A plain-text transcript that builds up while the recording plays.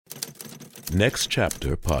Next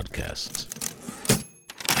Chapter Podcasts.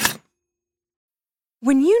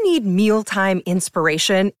 When you need mealtime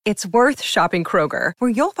inspiration, it's worth shopping Kroger, where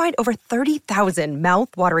you'll find over 30,000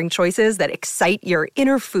 mouth-watering choices that excite your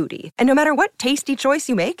inner foodie. And no matter what tasty choice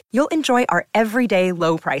you make, you'll enjoy our everyday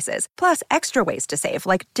low prices, plus extra ways to save,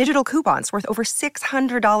 like digital coupons worth over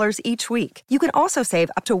 $600 each week. You can also save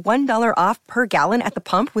up to $1 off per gallon at the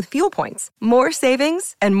pump with fuel points. More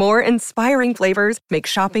savings and more inspiring flavors make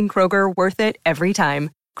shopping Kroger worth it every time.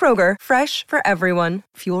 Kroger, fresh for everyone.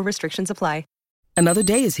 Fuel restrictions apply. Another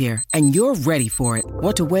day is here, and you're ready for it.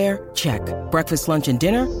 What to wear? Check. Breakfast, lunch, and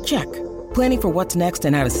dinner? Check. Planning for what's next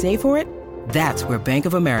and how to save for it? That's where Bank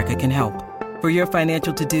of America can help. For your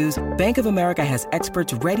financial to-dos, Bank of America has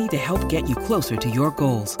experts ready to help get you closer to your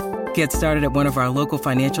goals. Get started at one of our local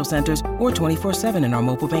financial centers or 24/7 in our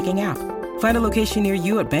mobile banking app. Find a location near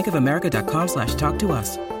you at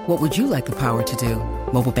bankofamerica.com/talktous. What would you like the power to do?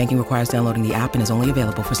 Mobile banking requires downloading the app and is only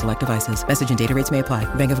available for select devices. Message and data rates may apply.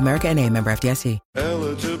 Bank of America N.A., member FDIC.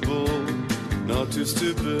 Eligible, not too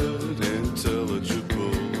stupid,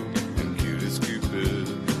 intelligible, and cute as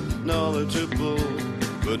Cupid. Knowledgeable,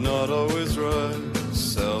 but not always right.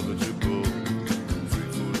 Salvageable, and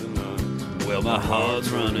free for the night. Well, my heart's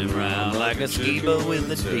running round like a ski-boat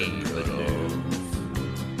with a D-ba-doo.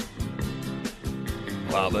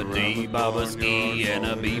 Baba dee, baba ski, and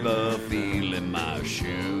a beaver feeling my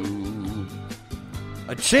shoe.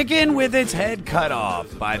 A Chicken with Its Head Cut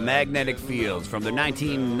Off by Magnetic Fields from their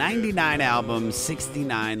 1999 album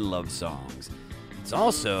 69 Love Songs. It's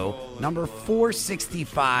also number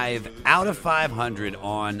 465 out of 500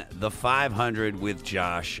 on the 500 with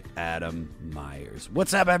Josh Adam Myers.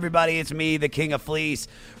 What's up, everybody? It's me, the King of Fleece,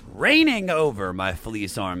 reigning over my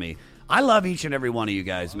Fleece Army. I love each and every one of you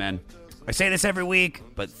guys, man. I say this every week,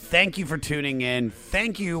 but thank you for tuning in.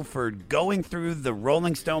 Thank you for going through the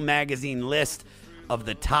Rolling Stone magazine list of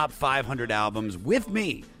the top 500 albums with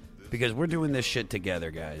me, because we're doing this shit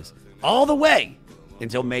together, guys, all the way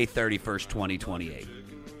until May 31st, 2028.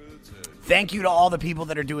 Thank you to all the people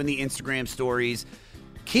that are doing the Instagram stories.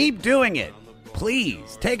 Keep doing it.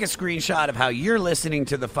 Please take a screenshot of how you're listening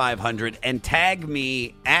to the 500 and tag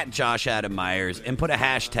me at Josh Adam Myers and put a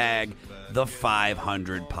hashtag the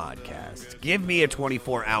 500 podcast. Give me a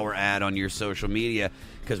 24-hour ad on your social media,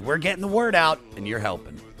 because we're getting the word out and you're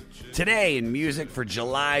helping. Today in music for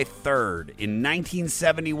July 3rd, in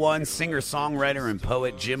 1971, singer-songwriter and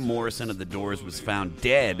poet Jim Morrison of The Doors was found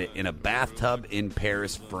dead in a bathtub in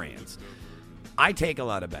Paris, France. I take a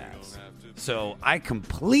lot of baths, so I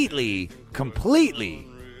completely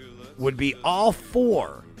would be all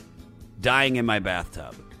for dying in my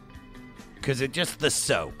bathtub, because it just the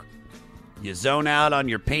soak. You zone out on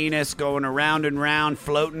your penis, going around and round,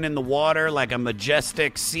 floating in the water like a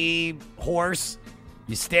majestic sea horse.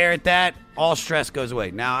 You stare at that, all stress goes away.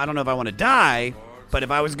 Now, I don't know if I want to die, but if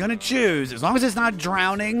I was going to choose, as long as it's not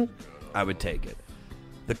drowning, I would take it.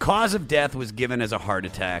 The cause of death was given as a heart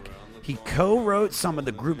attack. He co-wrote some of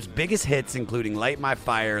the group's biggest hits, including Light My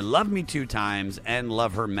Fire, Love Me Two Times, and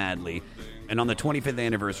Love Her Madly. And on the 25th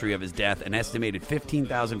anniversary of his death, an estimated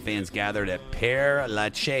 15,000 fans gathered at Père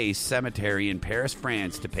Lachaise Cemetery in Paris,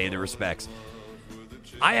 France, to pay their respects.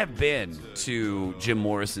 I have been to Jim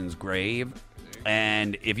Morrison's grave,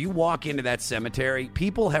 and if you walk into that cemetery,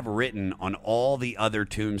 people have written on all the other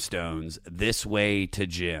tombstones, "This way to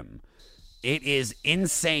Jim." It is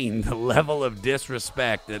insane, the level of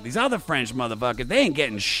disrespect that these other French motherfuckers, they ain't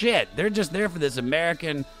getting shit. They're just there for this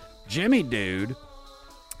American Jimmy dude.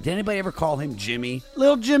 Did anybody ever call him Jimmy?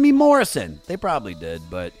 Little Jimmy Morrison. They probably did,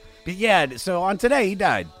 but yeah, so on today, he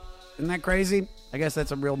died. Isn't that crazy? I guess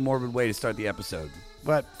that's a real morbid way to start the episode,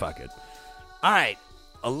 but fuck it. All right,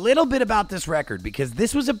 a little bit about this record, because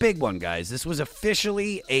this was a big one, guys. This was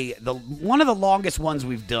officially one of the longest ones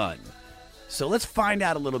we've done. So let's find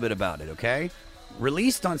out a little bit about it, okay?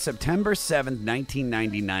 Released on September 7th,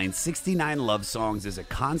 1999, 69 Love Songs is a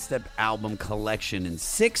concept album collection in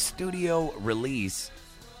 6 studio release.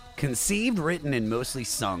 Conceived, written, and mostly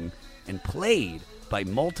sung and played by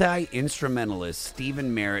multi-instrumentalist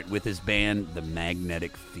Stephen Merritt with his band, The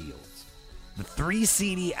Magnetic Fields. The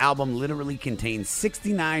 3-CD album literally contains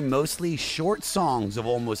 69 mostly short songs of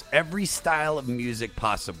almost every style of music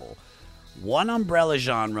possible. One umbrella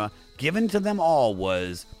genre given to them all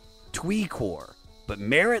was tweecore, but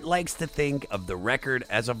Merritt likes to think of the record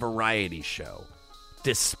as a variety show.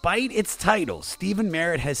 Despite its title, Stephen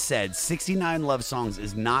Merritt has said 69 Love Songs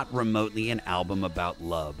is not remotely an album about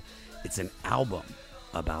love. It's an album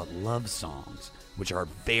about love songs, which are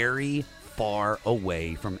very far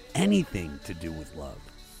away from anything to do with love.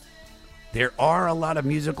 There are a lot of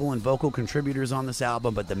musical and vocal contributors on this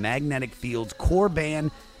album, but the Magnetic Fields core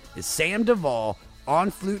band is Sam Duvall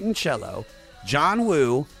on flute and cello, John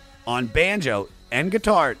Woo on banjo and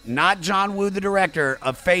guitar, not John Woo, the director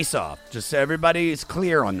of Face Off. Just so everybody is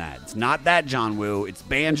clear on that. It's not that John Woo. It's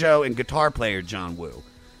banjo and guitar player John Woo.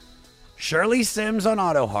 Shirley Sims on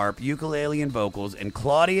auto harp, ukulele, and vocals, and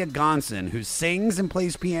Claudia Gonson, who sings and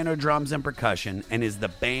plays piano, drums, and percussion, and is the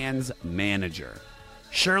band's manager.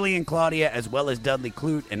 Shirley and Claudia, as well as Dudley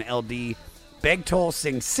Clute and LD Begtol,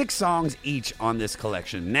 sing 6 songs each on this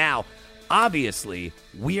collection. Now, obviously,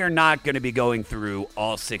 we are not going to be going through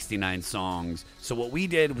all 69 songs, so what we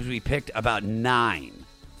did was we picked about 9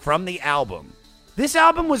 from the album. This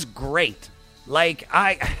album was great. Like,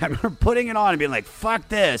 I remember putting it on and being like, fuck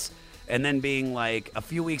this, and then being like, a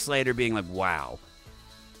few weeks later, being like, wow.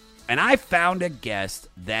 And I found a guest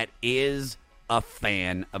that is a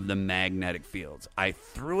fan of the Magnetic Fields. I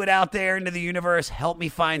threw it out there into the universe, help me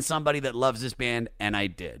find somebody that loves this band, and I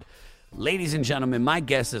did. Ladies and gentlemen, my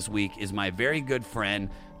guest this week is my very good friend,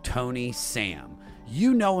 Tony Sam.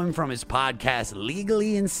 You know him from his podcast,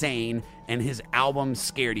 Legally Insane, and his album,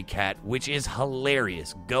 Scaredy Cat, which is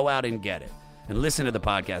hilarious. Go out and get it. And listen to the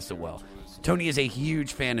podcast as well. Tony is a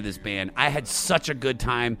huge fan of this band. I had such a good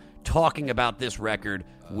time talking about this record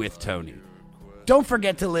with Tony. Don't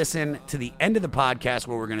forget to listen to the end of the podcast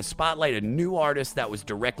where we're going to spotlight a new artist that was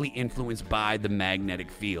directly influenced by the Magnetic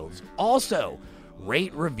Fields. Also,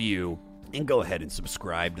 rate, review, and go ahead and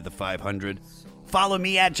subscribe to the 500. Follow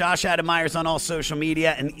me at Josh Adam Myers on all social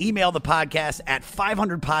media and email the podcast at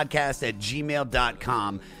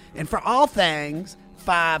 500podcast@gmail.com. And for all things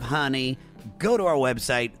 5honey, go to our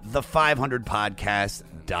website,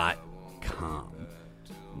 the500podcast.com.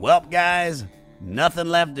 Well, guys, nothing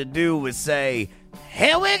left to do but say,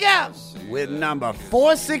 here we go with number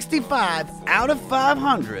 465 out of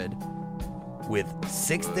 500 with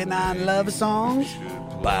 69 love songs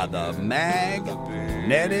by the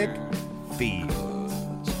Magnetic Fields.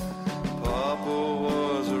 Papa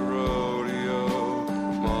was a rodeo,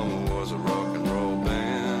 Mama was a rock and roll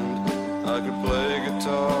band. I could play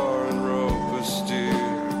guitar and rope a steer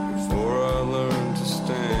before I learned to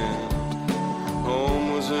stand.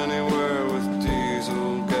 Home was anywhere with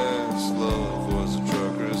diesel gas, love was a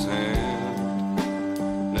trucker's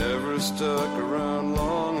hand. Never stuck around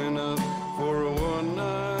long enough for a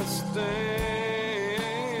one-night stand.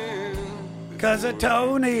 'Cause a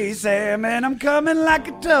Tony Sam, and I'm coming like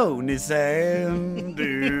a Tony Sam.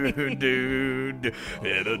 Do, do, do.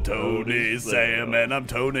 And a Tony Sam, and I'm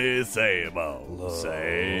Tony Sam. Oh,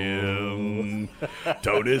 Sam.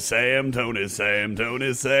 Tony Sam, Tony Sam,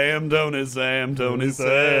 Tony Sam, Tony Sam, Tony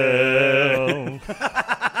Sam.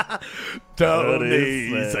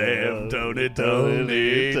 Tony Sam, Tony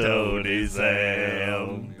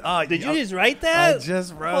Sam. Oh, Did you just write that? I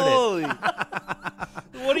just wrote it. Holy.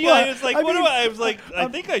 What are you? Well, I was like, I what mean- do I was like, I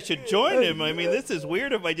think I should join him. I mean, this is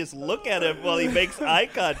weird if I just look at him while he makes eye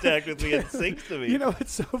contact with me and sings to me. You know,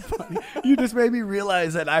 it's so funny. You just made me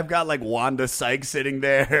realize that I've got like Wanda Sykes sitting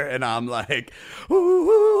there, and I'm like,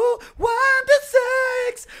 ooh, Wanda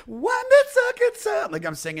Sykes, Wanda Sykes. Like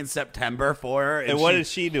I'm singing September for her. and what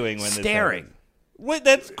is she doing when this staring happens? What?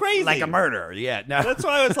 That's crazy. like a murderer? Yeah, no. That's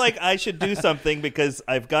why I was like, I should do something because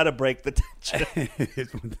I've got to break the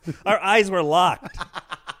tension. Our eyes were locked.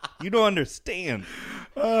 You don't understand.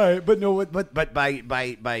 All right, but no, but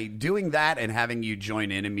by doing that and having you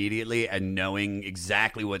join in immediately and knowing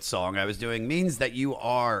exactly what song I was doing means that you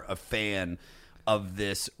are a fan of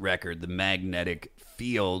this record, the Magnetic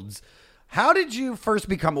Fields. How did you first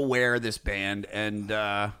become aware of this band and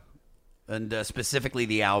specifically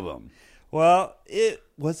the album? Well, it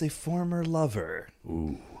was a former lover.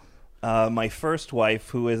 Ooh. My first wife,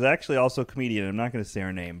 who is actually also a comedian. I'm not going to say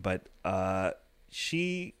her name, but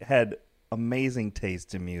she had amazing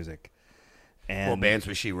taste in music. And, What bands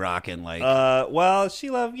was she rocking? Like, well, she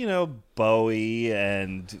loved, Bowie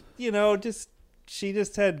and, she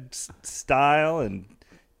just had style and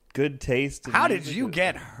good taste. in how did music. you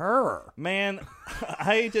get her? Man,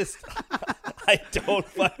 I don't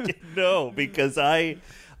fucking know because I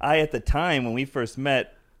at the time when we first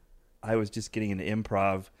met, I was just getting into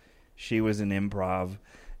improv. She was in improv.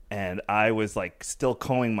 And I was like still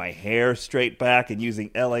combing my hair straight back and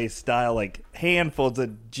using LA style, like handfuls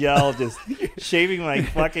of gel, just shaving my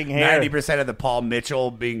fucking hair. 90% of the Paul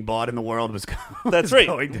Mitchell being bought in the world was That's right,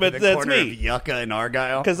 going to but the that's corner me. of Yucca and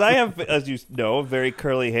Argyle. Because I have, as you know, very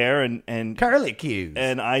curly hair, and Curly cues.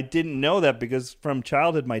 and I didn't know that because from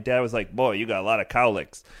childhood, my dad was like, "Boy, you got a lot of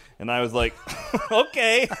cowlicks," and I was like,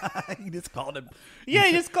 "Okay." You just called him. Yeah,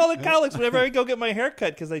 he just called it cowlicks whenever I go get my hair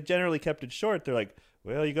cut because I generally kept it short. They're like,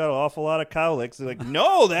 well, you got an awful lot of cowlicks. They're like,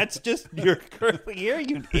 no, that's just your curly hair,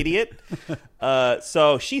 you idiot.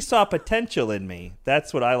 So she saw potential in me.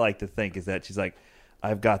 That's what I like to think, is that she's like,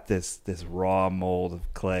 I've got this raw mold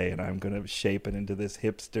of clay, and I'm going to shape it into this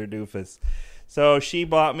hipster doofus. So she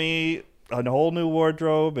bought me a whole new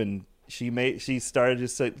wardrobe, and she started to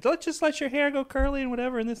say, just let your hair go curly and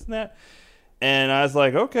whatever and this and that. And I was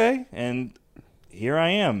like, okay. And here I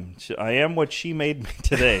am. I am what she made me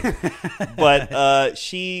today. But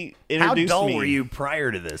she introduced me. How dull were you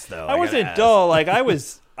prior to this, though? I wasn't dull. Like,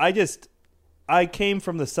 I came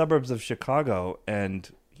from the suburbs of Chicago, and,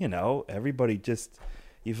 everybody just,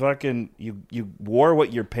 you wore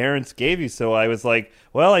what your parents gave you. So I was like,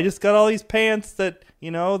 well, I just got all these pants that,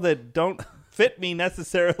 that don't fit me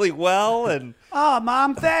necessarily well, and oh,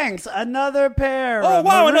 Mom, thanks, another pair. Oh, of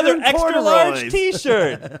wow, maroon another extra large corduroys.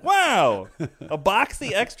 T-shirt. Wow, a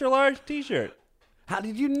boxy extra large T-shirt. How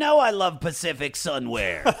did you know I love Pacific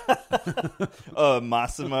Sunwear?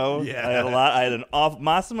 Massimo. Yeah. I had an off.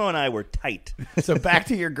 Massimo and I were tight. So back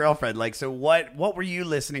to your girlfriend. What were you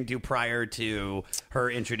listening to prior to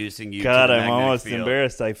her introducing you? God, to the I'm Magnetic almost Field?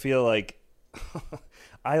 embarrassed. I feel like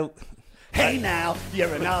Hey now,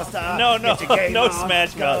 you're an all-star. No, Get your game no on.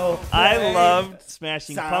 Smash Go Mouth. I play. loved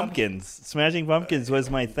Smashing Some. Pumpkins. Smashing Pumpkins was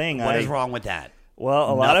my thing. What is wrong with that? Well,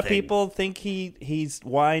 a lot of Nothing. people think he's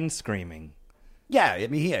whine screaming. Yeah, I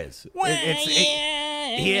mean, he is.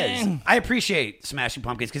 He is. I appreciate Smashing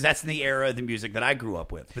Pumpkins because that's the era of the music that I grew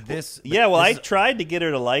up with. But this... Yeah, well, I this- tried to get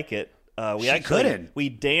her to like it. She couldn't. We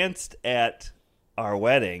danced at our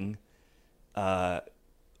wedding to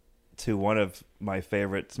one of my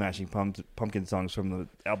favorite Smashing Pumpkin songs from the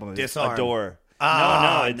album. Disarm. Adore. Oh,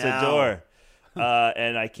 No, it's no. Adore.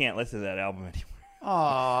 And I can't listen to that album anymore.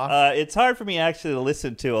 Aw. It's hard for me actually to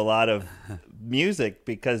listen to a lot of music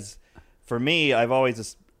because for me,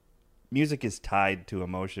 music is tied to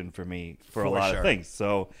emotion for me for a lot sure. of things.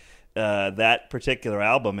 So that particular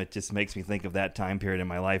album, it just makes me think of that time period in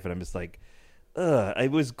my life, and I'm just like, it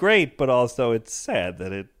was great, but also it's sad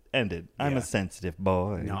that it ended. I'm a sensitive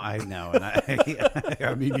boy. No, I know. And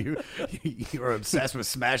I mean, you were obsessed with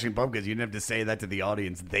Smashing Pumpkins. You didn't have to say that to the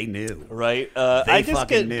audience. They knew. Right? I just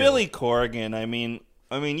fucking get knew. Billy Corgan. I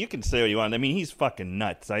mean, you can say what you want. I mean, he's fucking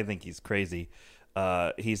nuts. I think he's crazy.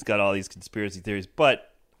 He's got all these conspiracy theories, but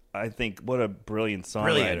I think what a brilliant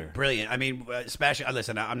songwriter. Brilliant. I mean,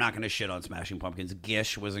 listen, I'm not going to shit on Smashing Pumpkins.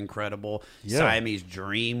 Gish was incredible. Yeah. Siamese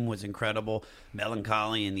Dream was incredible.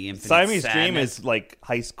 Melancholy and the Infinite Siamese Sadness. Dream is like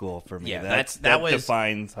high school for me. Yeah, that was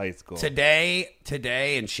defines high school. Today,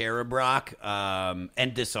 and Cherub Rock,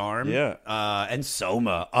 and Disarm, Yeah. and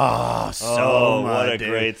Soma. Oh, Soma! what a dude.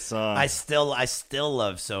 great song. I still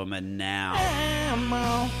love Soma now.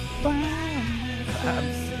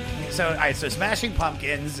 So, all right, so Smashing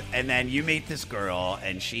Pumpkins, and then you meet this girl,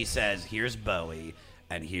 and she says, "Here's Bowie,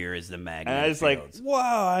 and here is the Magnetic And I was like, Fields."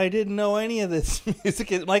 wow, I didn't know any of this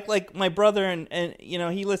music. Like my brother, and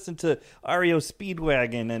he listened to REO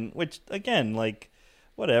Speedwagon, and which, again, like,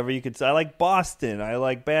 whatever you could say. I like Boston. I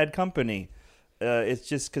like Bad Company. It's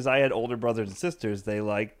just because I had older brothers and sisters, they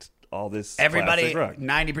liked all this Everybody, classic rock.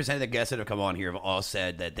 90% of the guests that have come on here have all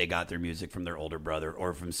said that they got their music from their older brother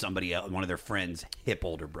or from somebody else, one of their friends' hip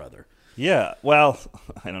older brother. Yeah, well,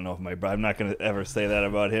 I don't know if I'm not going to ever say that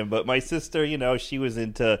about him, but my sister, she was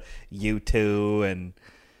into U2, and,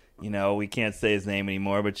 we can't say his name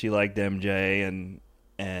anymore, but she liked MJ,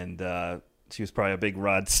 and she was probably a big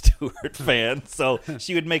Rod Stewart fan, so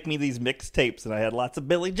she would make me these mixtapes, and I had lots of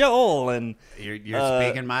Billy Joel, and... You're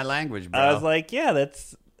speaking my language, bro. I was like, yeah,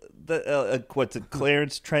 that's... what's it,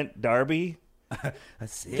 Clarence Trent D'Arby?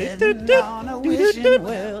 Sitting on a wishing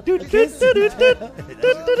well.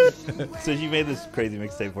 So she made this crazy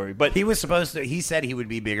mixtape for me, but... He said he would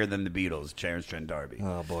be bigger than the Beatles, Clarence Trent D'Arby.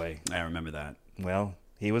 Oh, boy. I remember that. Well,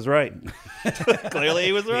 he was right. Clearly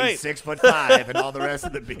he was right. He's 6'5", and all the rest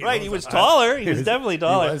of the Beatles. Right, he was taller. He was definitely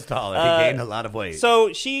taller. He was taller. He gained a lot of weight.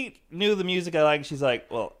 So she knew the music I liked. She's like,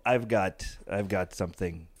 "Well, I've got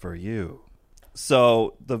something for you."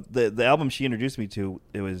 So the album she introduced me to,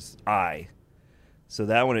 it was I. So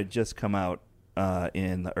that one had just come out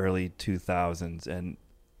in the early 2000s, and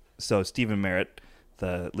so Stephen Merritt,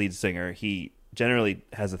 the lead singer, he generally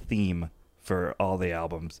has a theme for all the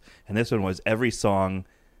albums, and this one was every song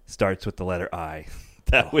starts with the letter I.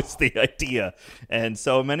 That was the idea. And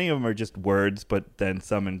so many of them are just words, but then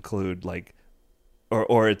some include like,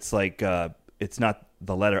 or it's like, it's not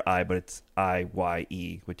the letter I, but it's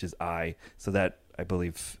I-Y-E, which is I. So that, I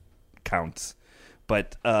believe, counts.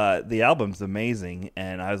 But the album's amazing,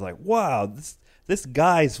 and I was like, wow, this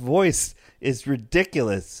guy's voice is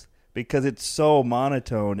ridiculous. because it's so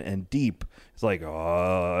monotone and deep. It's like,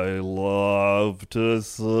 I love to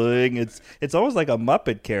sing. It's almost like a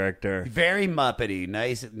Muppet character. Very Muppety.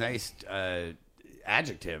 Nice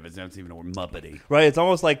adjective. It's not even a word, Muppety. Right, it's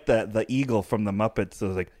almost like the eagle from the Muppets. So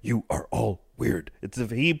it's like, you are all weird. It's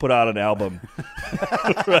if he put out an album,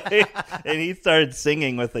 right? And he started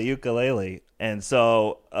singing with the ukulele. And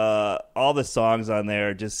so all the songs on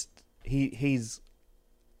there, just he's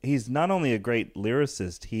not only a great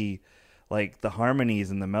lyricist, he like the harmonies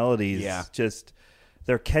and the melodies, just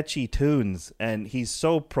they're catchy tunes, and he's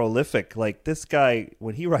so prolific. Like this guy,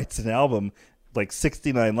 when he writes an album, like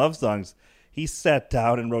 69 love songs, he sat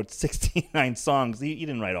down and wrote 69 songs. He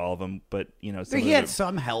didn't write all of them, but he had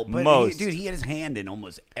some help. But he had his hand in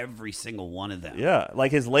almost every single one of them. Yeah,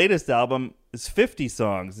 like his latest album is 50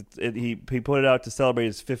 songs. He put it out to celebrate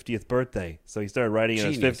his 50th birthday. So he started writing on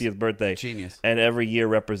his 50th birthday. Genius. And every year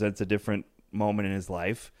represents a different moment in his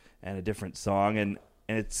life and a different song, and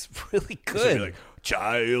it's really good. Like,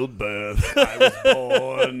 childbirth, I was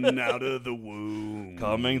born out of the womb,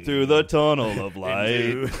 coming through the tunnel of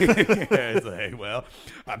light. It's like, well,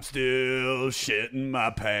 I'm still shitting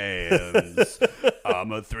my pants.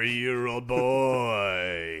 I'm a 3-year-old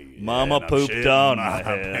boy. Mama pooped on my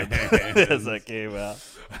head as I came out.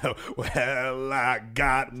 Well, I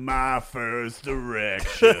got my first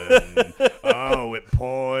erection. Oh, it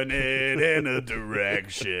pointed in a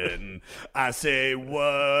direction. I say,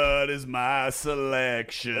 what is my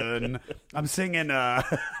selection? I'm singing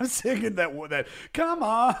that. Come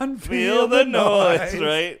on, feel the noise.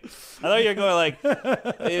 Right? I thought you were going like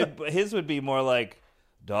his would be more like,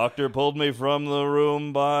 doctor pulled me from the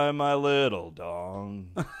room by my little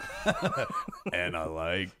dong, and I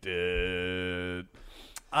liked it.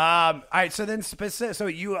 All right, so then so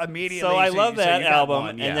you immediately. So I love that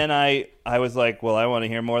album, and then I was like, well, I want to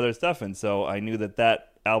hear more of their stuff, and so I knew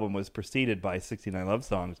that album was preceded by 69 love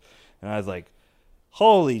songs, and I was like,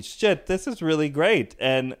 holy shit, this is really great.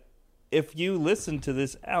 And if you listen to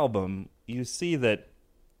this album, you see that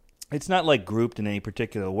it's not like grouped in any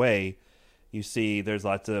particular way. You see there's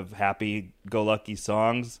lots of happy-go-lucky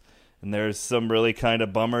songs, and there's some really kind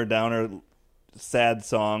of bummer, downer, sad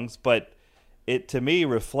songs, but it, to me,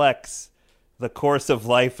 reflects the course of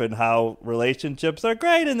life and how relationships are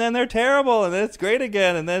great, and then they're terrible, and then it's great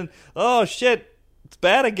again, and then, oh, shit, it's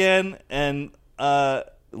bad again, and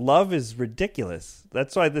love is ridiculous.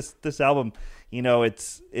 That's why this album,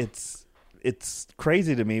 it's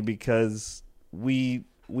crazy to me, because we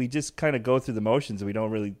just kind of go through the motions, and we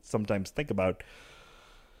don't really sometimes think about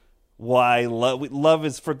why love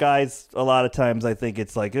is for guys. A lot of times I think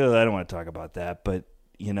it's like, oh, I don't want to talk about that, but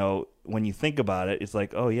when you think about it, it's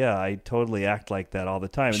like, oh yeah, I totally act like that all the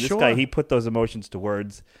time. And this guy, he put those emotions to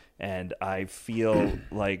words, and I feel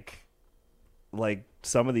like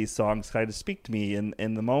some of these songs kind of speak to me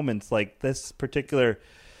in the moments. Like this particular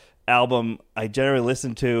album, I generally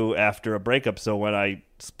listen to after a breakup. So when I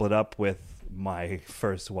split up with my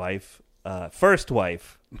first wife.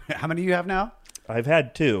 How many do you have now? I've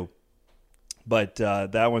had 2, but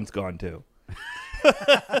that one's gone too.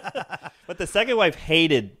 But the second wife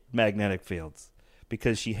hated Magnetic Fields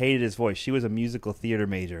because she hated his voice. She was a musical theater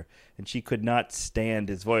major, and she could not stand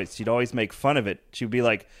his voice. She'd always make fun of it. She'd be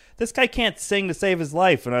like, this guy can't sing to save his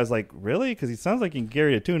life. And I was like, really? Because he sounds like he can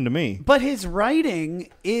carry a tune to me. But his writing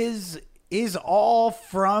is all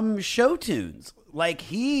from show tunes. Like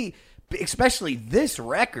he, especially this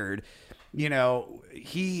record,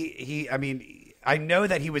 I know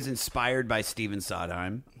that he was inspired by Stephen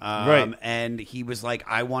Sondheim. Right. And he was like,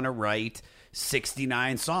 I want to write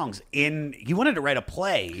 69 songs. He wanted to write a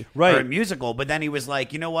play or a musical, but then he was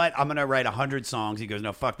like, you know what? I'm going to write 100 songs. He goes,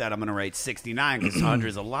 no, fuck that. I'm going to write 69 because 100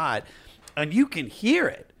 is a lot. And you can hear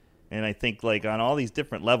it. And I think like on all these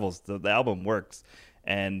different levels, the album works.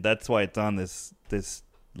 And that's why it's on this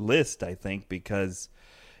list, I think, because,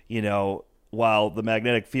 while the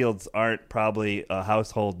Magnetic Fields aren't probably a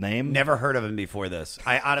household name. Never heard of them before this.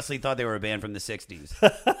 I honestly thought they were a band from the 60s.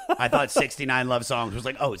 I thought 69 Love Songs was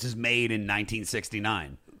like, oh, this is made in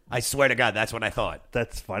 1969. I swear to God, that's what I thought.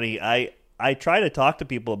 That's funny. I try to talk to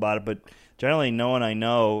people about it, but generally no one I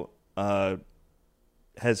know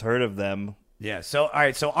has heard of them. Yeah, so all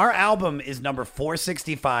right, so our album is number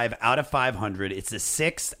 465 out of 500. It's the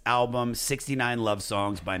 6th album, 69 Love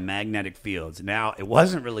Songs by Magnetic Fields. Now, it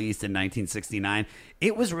wasn't released in 1969.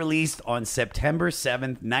 It was released on September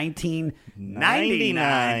 7th,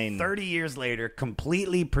 1999. 30 years later,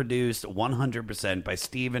 completely produced 100% by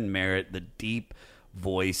Stephen Merritt, the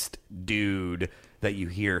deep-voiced dude that you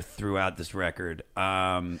hear throughout this record.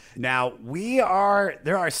 Now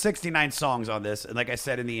there are 69 songs on this, and like I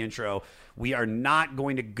said in the intro, we are not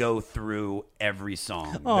going to go through every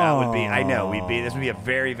song. That would be, I know, this would be a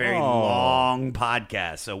very, very long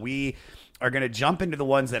podcast. So we are going to jump into the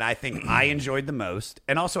ones that I think I enjoyed the most,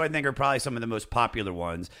 and also I think are probably some of the most popular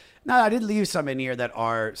ones. Now, I did leave some in here that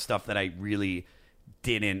are stuff that I really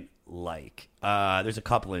didn't like. There's a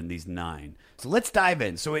couple in these 9. So let's dive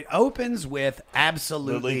in. So it opens with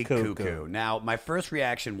Absolutely Cuckoo. Now, my first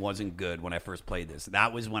reaction wasn't good when I first played this.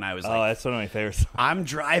 That was when I was that's one of my favorite songs. I'm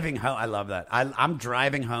driving home. I love that. I'm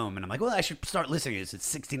driving home, and I'm like, well, I should start listening to this. It's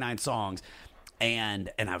 69 songs.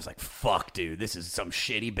 And I was like, fuck, dude, this is some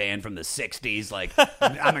shitty band from the 60s. Like,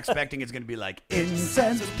 I'm expecting it's going to be like,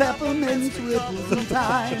 incense, peppermints, ripples in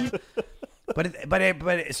time.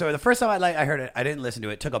 But so the first time I heard it, I didn't listen to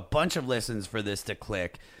it. It took a bunch of listens for this to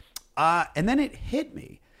click. And then it hit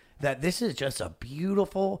me that this is just a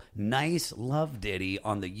beautiful, nice love ditty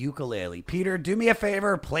on the ukulele. Peter, do me a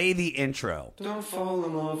favor, play the intro. Don't fall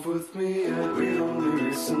in love with me yet. We only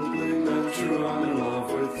recently met. True, I'm in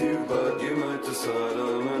love with you, but you might decide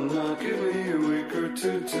I'm not. Give me a week or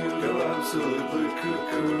two to go absolutely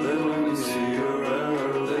cuckoo. Then when you see your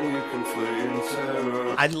error, then you can flee in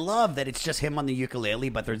terror. I love that it's just him on the ukulele,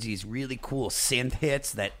 but there's these really cool synth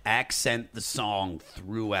hits that accent the song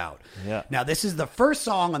throughout. Yeah. Now, this is the first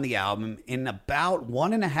song on the album. In about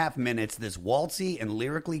 1.5 minutes, this waltzy and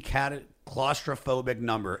lyrically claustrophobic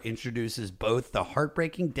number introduces both the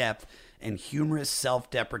heartbreaking depth and humorous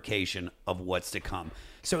self-deprecation of what's to come.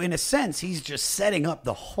 So in a sense, he's just setting up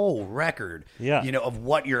the whole record, of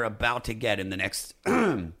what you're about to get in the next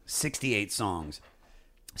 68 songs.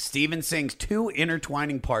 Steven sings 2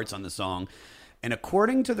 intertwining parts on the song, and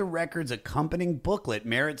according to the record's accompanying booklet,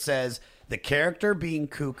 Merritt says the character being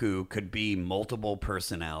Cuckoo could be multiple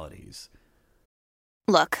personalities.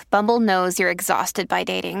 Look, Bumble knows you're exhausted by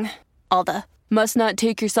dating. All the must not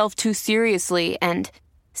take yourself too seriously and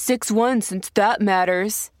 6'1" since that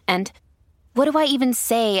matters. And what do I even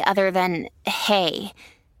say other than hey?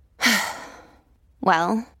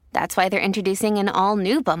 Well, that's why they're introducing an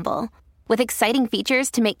all-new Bumble with exciting features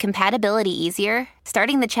to make compatibility easier,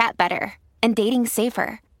 starting the chat better, and dating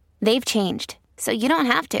safer. They've changed, so you don't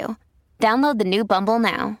have to. Download the new Bumble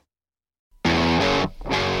now.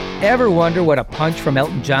 Ever wonder what a punch from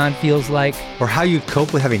Elton John feels like? Or how you'd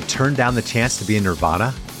cope with having turned down the chance to be in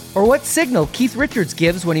Nirvana? Or what signal Keith Richards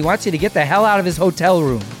gives when he wants you to get the hell out of his hotel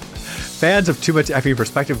room? Fans of Too Much Effing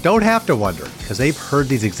Perspective don't have to wonder, because they've heard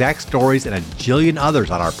these exact stories and a jillion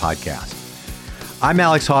others on our podcast. I'm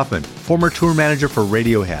Alex Hoffman, former tour manager for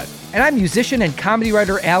Radiohead. And I'm musician and comedy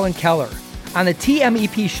writer Alan Keller. On the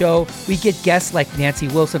TMEP show, we get guests like Nancy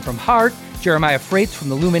Wilson from Heart, Jeremiah Freites from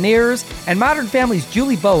the Lumineers, and Modern Family's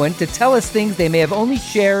Julie Bowen to tell us things they may have only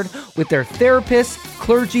shared with their therapist,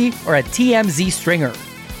 clergy, or a TMZ stringer.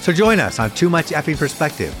 So join us on Too Much Effing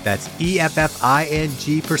Perspective. That's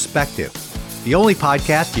EFFING Perspective. The only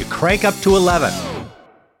podcast you crank up to 11.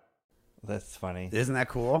 That's funny. Isn't that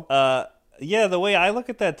cool? Yeah, the way I look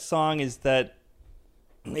at that song is that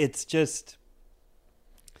it's just,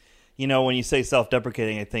 when you say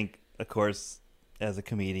self-deprecating, I think, of course, as a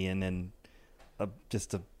comedian and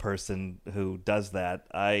just a person who does that,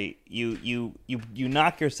 you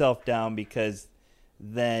knock yourself down because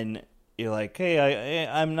then you're like, hey,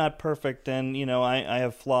 I'm not perfect, and I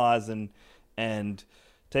have flaws, and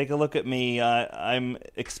take a look at me. I'm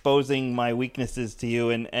exposing my weaknesses to you,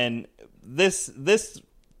 and this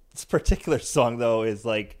particular song though is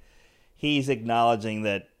like he's acknowledging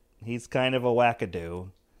that he's kind of a wackadoo,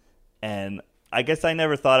 and I guess I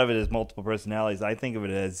never thought of it as multiple personalities. I think of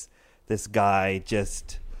it as this guy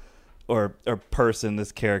just or person,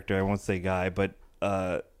 this character, I won't say guy, but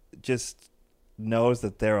just knows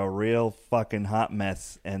that they're a real fucking hot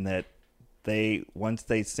mess, and that once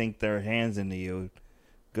they sink their hands into you,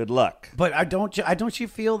 good luck. But don't you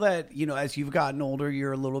feel that, as you've gotten older,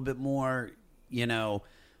 you're a little bit more,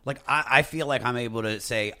 like I feel like I'm able to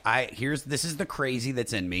say, this is the crazy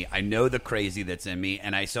that's in me. I know the crazy that's in me,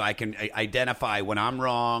 and so I can identify when I'm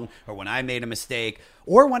wrong or when I made a mistake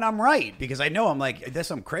or when I'm right, because I know I'm like,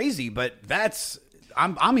 I'm crazy, but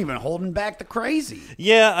I'm even holding back the crazy.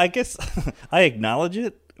 Yeah, I guess I acknowledge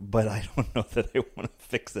it, but I don't know that I want to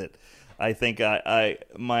fix it. I think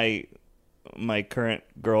my current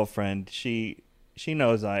girlfriend, she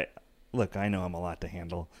knows I know I'm a lot to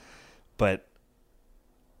handle, but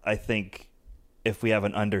I think if we have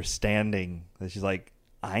an understanding that she's like,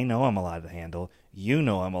 I know I'm a lot to handle, you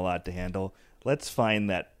know I'm a lot to handle, let's find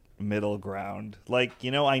that middle ground. Like,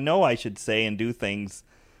 I know I should say and do things,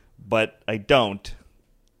 but I don't,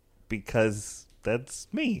 because that's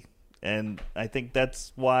me. And I think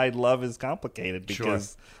that's why love is complicated,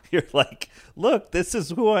 because you're like, look, this is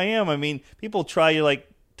who I am. I mean, people try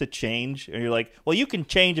to change, and you're like, well, you can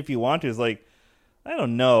change if you want to. It's like, I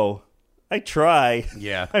don't know. I try.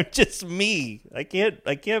 Yeah. I'm just me. I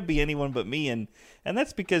can't be anyone but me. And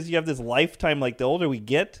that's because you have this lifetime, like the older we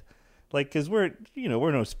get, like, cause we're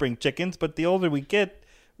no spring chickens, but the older we get,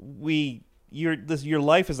 your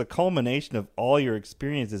life is a culmination of all your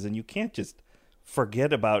experiences, and you can't just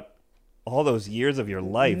forget about all those years of your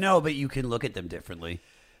life. No, but you can look at them differently.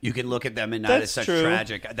 You can look at them and not as such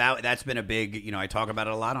tragic. That's been a big, I talk about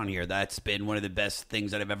it a lot on here. That's been one of the best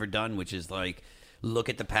things that I've ever done, which is like, look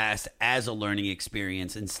at the past as a learning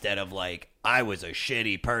experience instead of like, I was a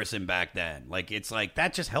shitty person back then. Like, it's like,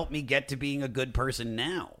 that just helped me get to being a good person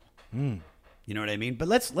now. You know what I mean? But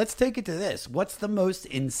let's take it to this. What's the most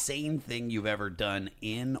insane thing you've ever done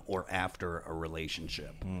in or after a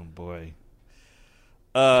relationship? Oh boy.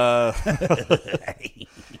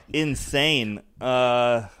 Insane.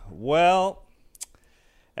 Well,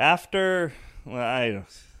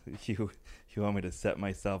 you want me to set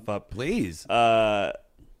myself up? Please.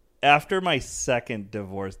 After my second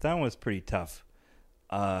divorce, that one was pretty tough.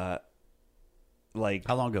 How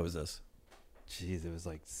long ago was this? Jeez, it was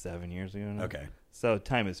like 7 years ago now. Okay. So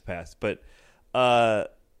time has passed, but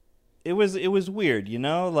it was weird,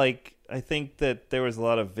 like, I think that there was a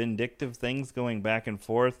lot of vindictive things going back and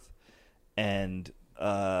forth, and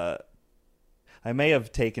I may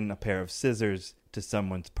have taken a pair of scissors to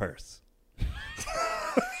someone's purse.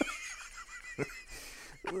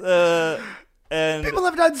 And people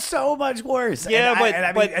have done so much worse. Yeah, and but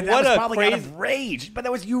that what was a probably crazy out of rage.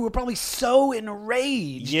 But you were probably so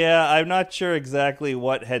enraged. Yeah, I'm not sure exactly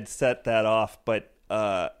what had set that off, but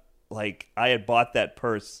I had bought that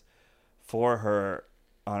purse for her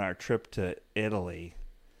on our trip to Italy,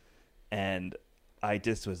 and I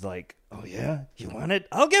just was like, "Oh yeah, you want it?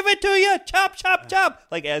 I'll give it to you. Chop, chop, chop!"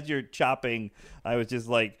 Like, as you're chopping, I was just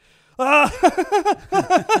like, we'll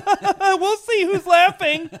see who's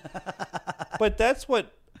laughing. But that's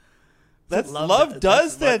what love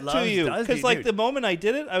does that to you. Because like the moment I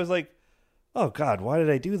did it, I was like, oh God, why did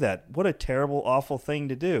I do that? What a terrible, awful thing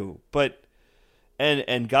to do. But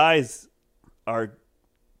and guys are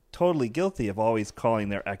totally guilty of always calling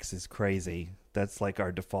their exes crazy. That's like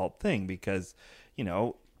our default thing, because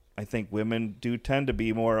I think women do tend to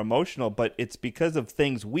be more emotional, but it's because of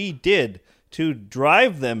things we did to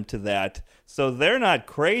drive them to that. So they're not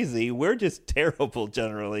crazy. We're just terrible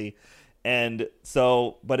generally. And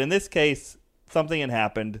so, but in this case, something had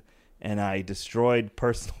happened and I destroyed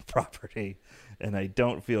personal property, and I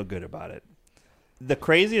don't feel good about it. The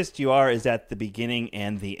craziest you are is at the beginning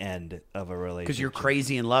and the end of a relationship. Because you're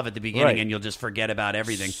crazy in love at the beginning, Right. and you'll just forget about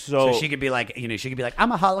everything. So she could be like,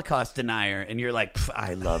 I'm a Holocaust denier, and you're like,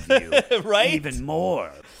 I love you, Right? Even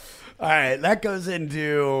more. All right, that goes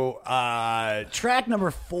into track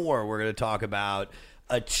number 4. We're going to talk about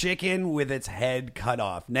a chicken with its head cut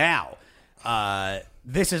off. Now,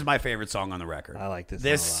 this is my favorite song on the record. I like this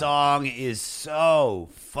This song a lot. song is so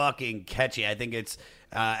fucking catchy. I think it's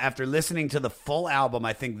after listening to the full album,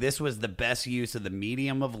 I think this was the best use of the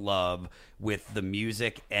medium of love with the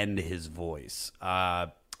music and his voice. I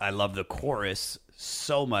love the chorus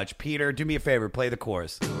so much. Peter, do me a favor, play the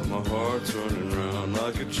chorus. My heart's running around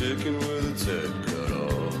like a chicken with its head cut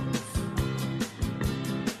off.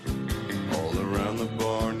 All around the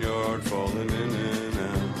barnyard, falling in and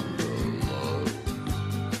out of love.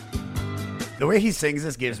 The way he sings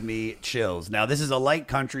this gives me chills. Now, this is a light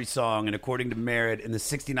country song, and according to Merritt in the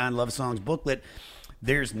 69 Love Songs booklet,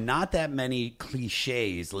 there's not that many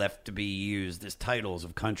cliches left to be used as titles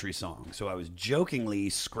of country songs. So I was jokingly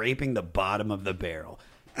scraping the bottom of the barrel.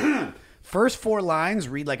 First 4 lines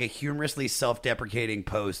read like a humorously self-deprecating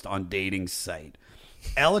post on dating site.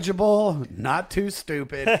 Eligible, not too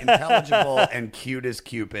stupid, intelligible, and cute as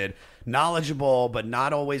Cupid. Knowledgeable, but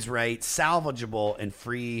not always right. Salvageable, and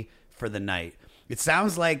free for the night. It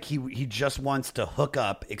sounds like he just wants to hook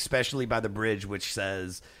up, especially by the bridge, which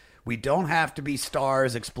says, we don't have to be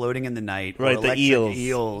stars exploding in the night, Right, or the electric eels.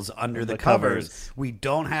 eels under the covers. We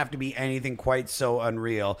don't have to be anything quite so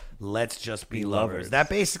unreal. Let's just be lovers. That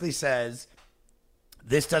basically says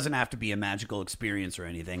this doesn't have to be a magical experience or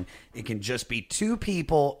anything. It can just be 2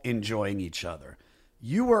 people enjoying each other.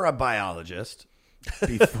 You were a biologist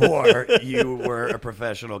before you were a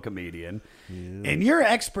professional comedian. In your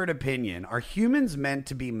expert opinion, are humans meant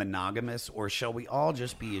to be monogamous, or shall we all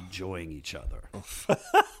just be enjoying each other?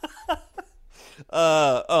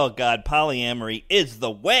 Oh God, polyamory is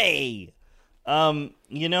the way. I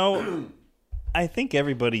think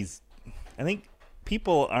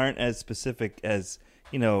people aren't as specific as,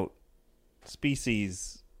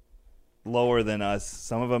 species lower than us.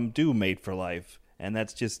 Some of them do mate for life, and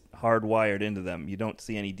that's just hardwired into them. You don't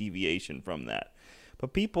see any deviation from that.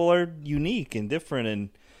 But people are unique and different, and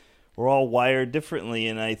we're all wired differently,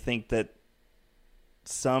 and I think that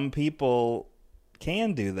some people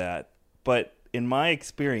can do that. But in my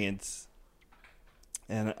experience,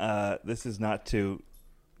 and this is not to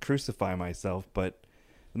crucify myself, but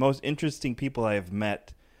the most interesting people I have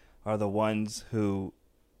met are the ones who,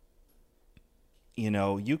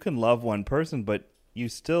 you can love one person, but you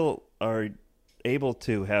still are able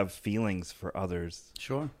to have feelings for others.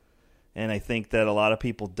 Sure. And I think that a lot of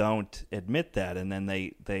people don't admit that, and then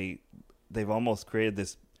they've almost created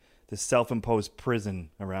this self-imposed prison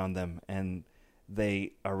around them, and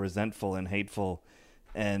they are resentful and hateful.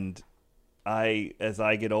 And as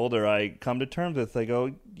I get older, I come to terms with, I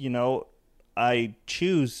go, I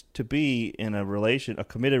choose to be in a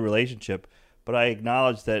committed relationship, but I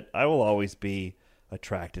acknowledge that I will always be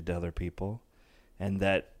attracted to other people, and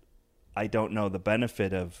that I don't know the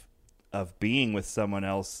benefit of being with someone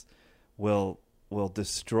else will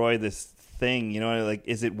destroy this thing.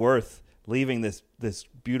 Is it worth leaving this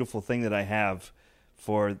beautiful thing that I have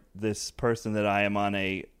for this person that I am on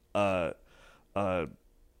I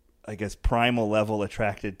guess primal level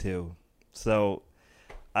attracted to? So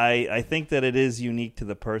I think that it is unique to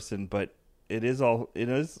the person, but it is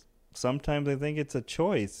sometimes I think it's a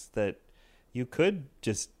choice that you could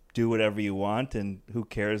just do whatever you want, and who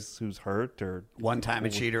cares who's hurt? Or one time a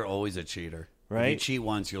cheater, always a cheater. Right? If you cheat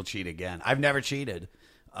once, you'll cheat again. I've never cheated.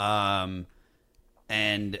 And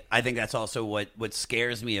I think that's also what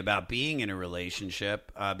scares me about being in a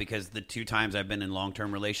relationship, because the 2 times I've been in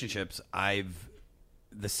long-term relationships,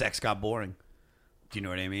 the sex got boring. Do you know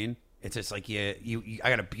what I mean? It's just like I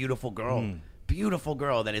got a beautiful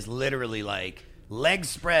girl that is literally like legs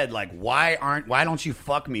spread, like why don't you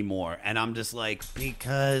fuck me more? And I'm just like,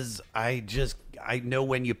 because I know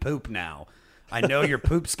when you poop now. I know your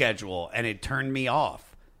poop schedule, and it turned me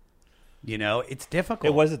off. It's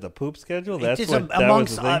difficult. Was it the poop schedule? It's just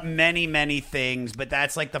amongst many, many things, but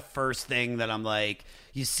that's like the first thing that I'm like,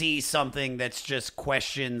 you see something that's just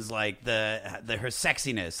questions like her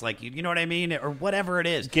sexiness, like you know what I mean, or whatever it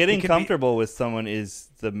is. Getting comfortable with someone is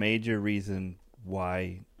the major reason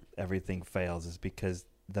why everything fails, is because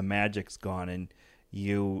the magic's gone, and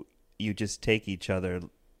you just take each other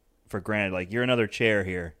for granted. Like, you're another chair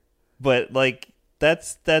here, but like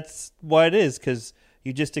that's why it is, because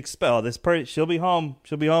you just expel this person. She'll be home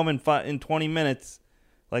in 20 minutes,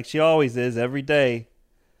 like she always is every day.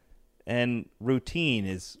 And routine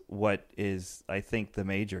is what is, I think, the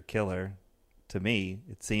major killer to me.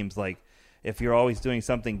 It seems like if you're always doing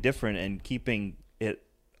something different and keeping it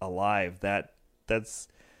alive, that's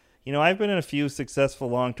I've been in a few successful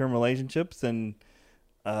long-term relationships, and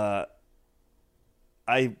I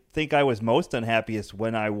think I was most unhappiest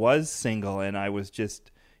when I was single, and I was just,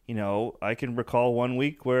 I can recall one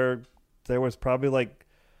week where there was probably like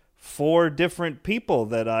 4 different people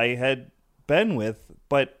that I had been with,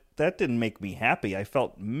 but that didn't make me happy. I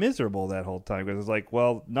felt miserable that whole time, because it's like,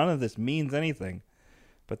 well, none of this means anything.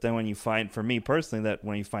 But then when you find that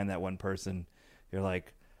one person, you're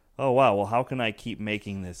like, oh, wow, well, how can I keep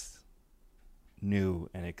making this new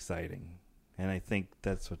and exciting? And I think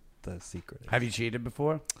that's what the secret is. Have you cheated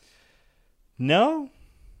before? No.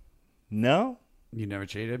 You never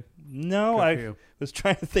cheated? No, I was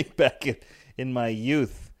trying to think back in my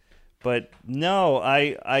youth. But no,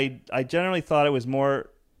 I generally thought it was more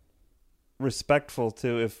respectful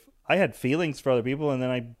to, if I had feelings for other people and then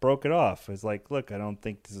I broke it off. It's like, look, I don't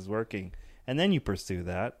think this is working. And then you pursue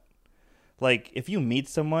that. Like, if you meet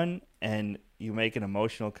someone and you make an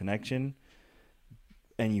emotional connection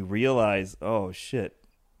and you realize, oh, shit,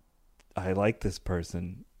 I like this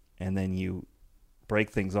person, and then you break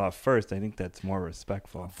things off first, I think that's more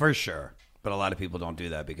respectful. For sure. But a lot of people don't do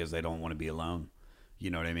that because they don't want to be alone. You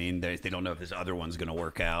know what I mean? They don't know if this other one's going to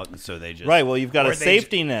work out, and so they just... Right, well, you've got a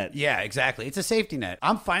safety net. Yeah, exactly. It's a safety net.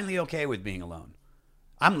 I'm finally okay with being alone.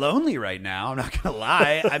 I'm lonely right now. I'm not going to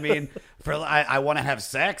lie. I mean, I want to have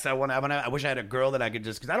sex. I wish I had a girl that I could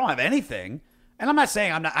just... Because I don't have anything. And I'm not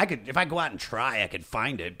saying I'm not... I could, if I go out and try, I could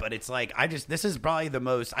find it. But it's like, this is probably the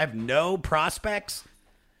most... I have no prospects.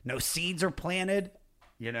 No seeds are planted.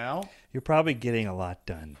 You know? You're probably getting a lot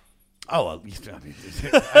done. Oh, I mean,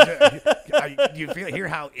 you hear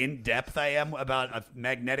how in depth I am about a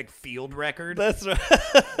magnetic field record? That's right.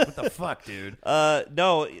 What the fuck, dude?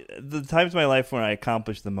 No, the times in my life when I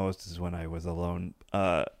accomplished the most is when I was alone.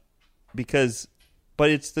 But but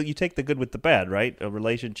it's you take the good with the bad, right? A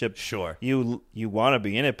relationship, Sure. You want to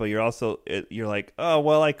be in it, but you're also you're like, oh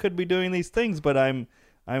well, I could be doing these things, but I'm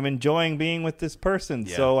enjoying being with this person,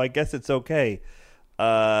 so I guess it's okay.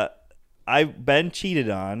 I've been cheated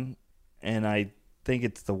on, and I think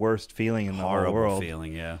it's the worst feeling in the whole world. Horrible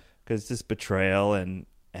feeling, yeah. Because this betrayal and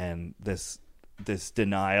this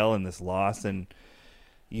denial and this loss, and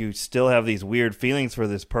you still have these weird feelings for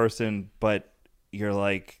this person, but you're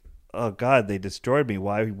like, oh God, they destroyed me.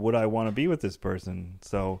 Why would I want to be with this person?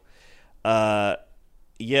 So, yeah,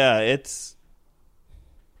 it's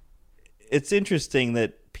interesting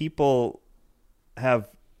that people have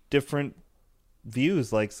different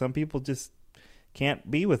views. Like some people just can't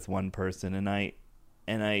be with one person, and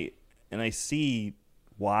I see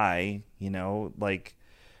why. Like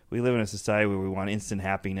we live in a society where we want instant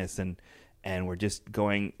happiness, and we're just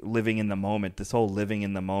living in the moment. This whole living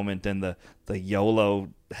in the moment and the YOLO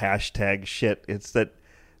hashtag shit. It's that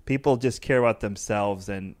people just care about themselves,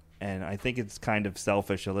 and I think it's kind of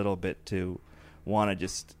selfish a little bit to want to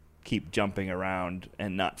just keep jumping around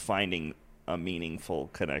and not finding a meaningful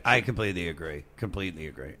connection. I completely agree.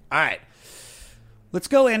 All right. Let's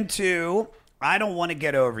go into I Don't Want to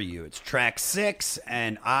Get Over You. It's track 6,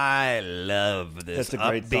 and I love this That's a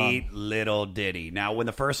great upbeat song. little ditty. Now, when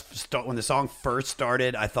the song first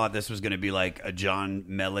started, I thought this was going to be like a John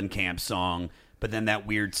Mellencamp song, but then that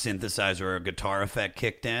weird synthesizer or guitar effect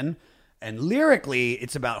kicked in. And lyrically,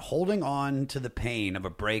 it's about holding on to the pain of a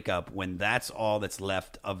breakup when that's all that's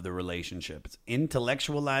left of the relationship. It's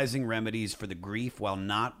intellectualizing remedies for the grief while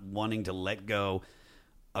not wanting to let go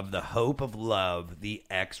of the hope of love the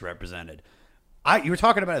ex represented. You were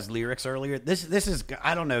talking about his lyrics earlier. This is,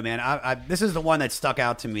 I don't know, man. This is the one that stuck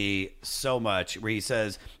out to me so much, where he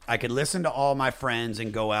says, I could listen to all my friends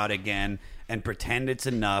and go out again and pretend it's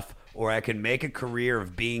enough, or I could make a career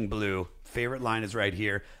of being blue. Favorite line is right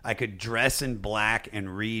here. I could dress in black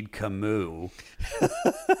and read Camus,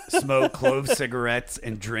 smoke clove cigarettes,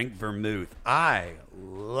 and drink vermouth. I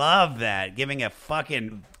love that. Giving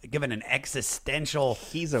an existential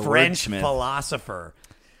He's a French wordsmith. philosopher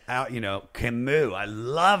out, Camus. I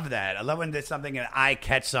love that. I love when there's something and I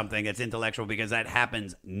catch something that's intellectual, because that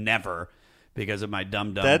happens never because of my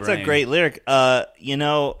dumb That's brain. a great lyric. I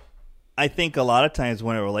think a lot of times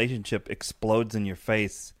when a relationship explodes in your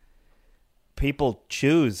face, people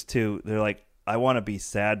choose to. They're like, I want to be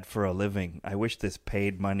sad for a living. I wish this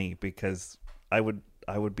paid money, because I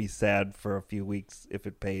would be sad for a few weeks if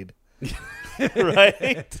it paid.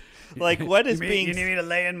 Right? Like, what is you being? You need me to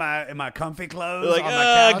lay in my comfy clothes Like, on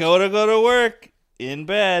my couch? go to work in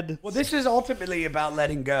bed. Well, this is ultimately about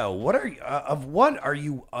letting go. What are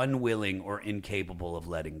you unwilling or incapable of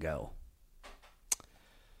letting go?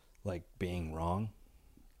 Like being wrong.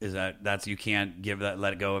 Is that's you can't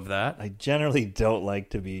let go of that? I generally don't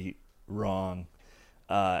like to be wrong.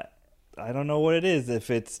 I don't know what it is. If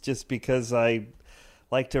it's just because I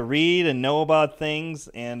like to read and know about things,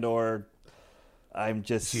 or I'm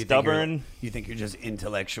just stubborn. You think you're just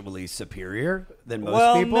intellectually superior than most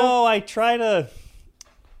Well, people? no, I try to.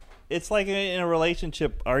 It's like in a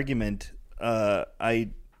relationship argument. I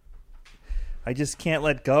just can't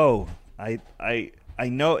let go. I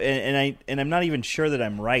know, and I'm not even sure that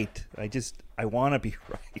I'm right. I want to be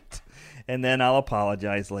right, and then I'll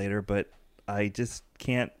apologize later. But I just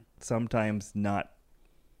can't sometimes not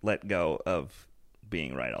let go of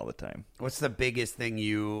being right all the time. What's the biggest thing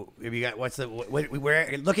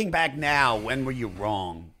where looking back now, when were you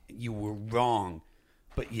wrong? You were wrong,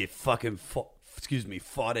 but you fucking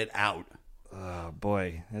fought it out. Oh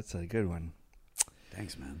boy, that's a good one.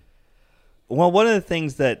 Thanks, man. Well, one of the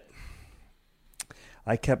things that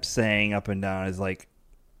I kept saying up and down is like,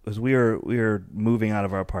 as we were moving out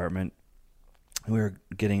of our apartment, we were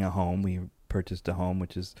getting a home. We purchased a home,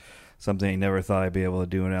 which is something I never thought I'd be able to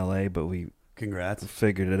do in LA, but we Congrats.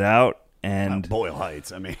 figured it out. And Boyle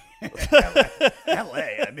Heights, I mean, LA,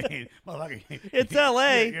 I mean, motherfucker, It's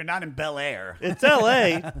LA. You're not in Bel Air. it's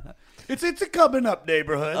LA. It's a coming up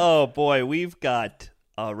neighborhood. Oh boy, we've got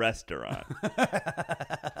a restaurant.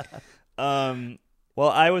 Well,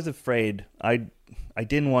 I was afraid. I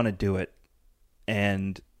didn't want to do it,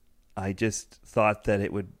 and I just thought that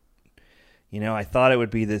it would, I thought it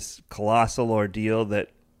would be this colossal ordeal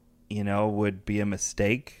that, would be a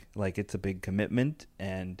mistake. Like, it's a big commitment,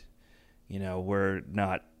 and, we're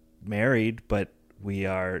not married, but we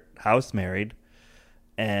are house married.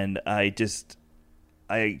 And I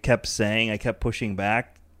kept pushing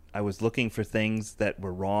back. I was looking for things that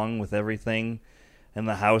were wrong with everything in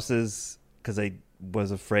the houses because I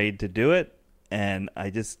was afraid to do it. And I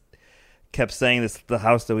just kept saying this, the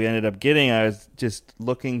house that we ended up getting, I was just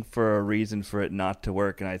looking for a reason for it not to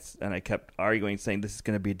work, and I kept arguing, saying this is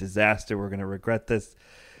going to be a disaster. We're going to regret this,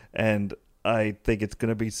 and I think it's going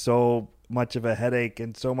to be so much of a headache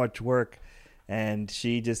and so much work. And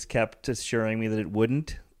she just kept assuring me that it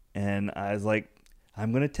wouldn't, and I was like,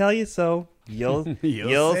 I'm going to tell you so. You'll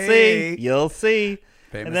see. You'll see.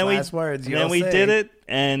 Famous and then last words. And then we did it,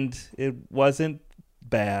 and it wasn't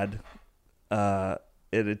bad.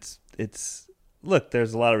 It's look,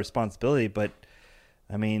 there's a lot of responsibility, but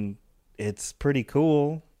I mean, it's pretty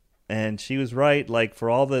cool. And she was right. Like, for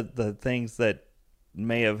all the things that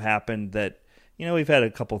may have happened, that, you know, we've had a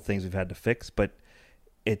couple of things we've had to fix, but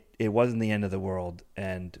it wasn't the end of the world,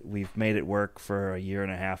 and we've made it work for a year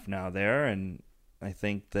and a half now there, and I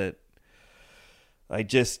think that I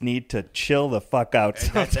just need to chill the fuck out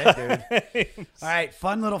sometimes. That's it, dude. All right,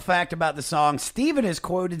 fun little fact about the song. Steven is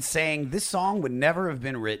quoted saying, "This song would never have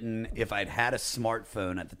been written if I'd had a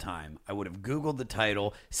smartphone at the time. I would have Googled the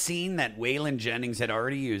title, seen that Waylon Jennings had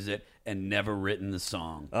already used it, and never written the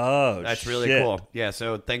song." Oh, that's really shit. cool. Yeah,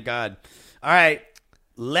 so thank God. All right,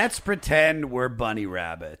 let's pretend we're bunny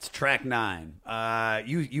rabbits. Track 9.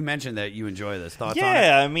 You mentioned that you enjoy this. Thoughts on it?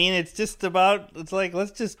 Yeah, I mean, it's just about, it's like,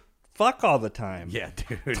 let's just fuck all the time. Yeah,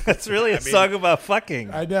 dude. That's really a song about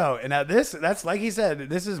fucking. I know. And now that's like he said,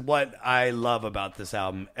 this is what I love about this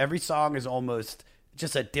album. Every song is almost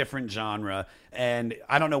just a different genre. And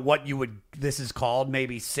I don't know what this is called,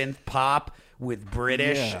 maybe synth pop with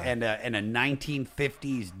British and a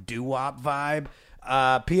 1950s doo-wop vibe.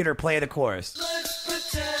 Peter, play the chorus. Let's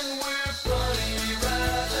pretend we're bunny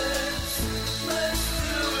rabbits. Let's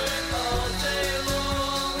do it all day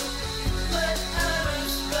long. Let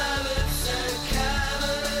Adam's rabbits and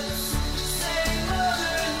carrots say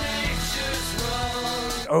Mother Nature's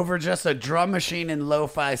wrong. Over just a drum machine and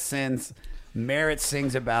lo-fi synths, Merritt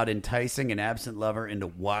sings about enticing an absent lover into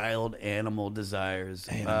wild animal desires.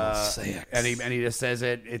 Sex. And he just says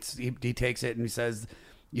it. He takes it and he says,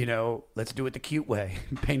 you know, let's do it the cute way.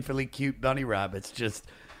 Painfully cute bunny rabbits. Just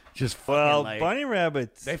Well, fucking, bunny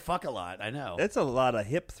rabbits, they fuck a lot. I know. that's a lot of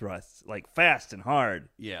hip thrusts, like fast and hard.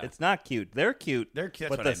 Yeah. It's not cute. They're cute. They're cute.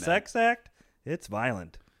 But That's the what I meant. sex act, it's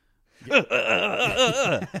violent. It's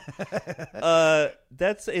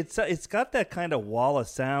got that kind of wall of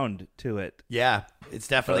sound to it. Yeah, it's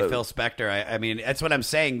definitely Phil Spector. I mean, that's what I'm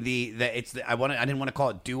saying. I didn't want to call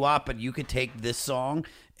it doo-wop, but you could take this song,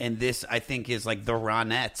 and this I think is like the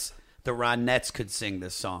Ronettes. The Ronettes could sing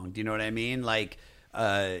this song. Do you know what I mean? Like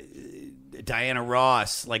Diana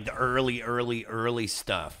Ross, like the early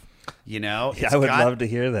stuff. You know? Yeah, I would love to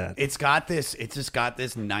hear that. It's just got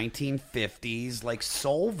this 1950s like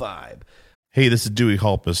soul vibe. Hey, this is Dewey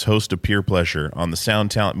Halpus, host of Peer Pleasure on the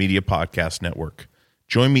Sound Talent Media Podcast Network.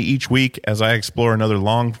 Join me each week as I explore another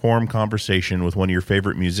long-form conversation with one of your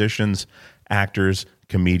favorite musicians, actors,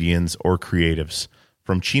 comedians, or creatives.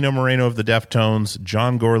 From Chino Moreno of the Deftones,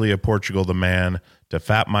 John Gorley of Portugal the Man, to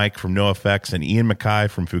Fat Mike from NoFX and Ian MacKaye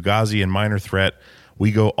from Fugazi and Minor Threat,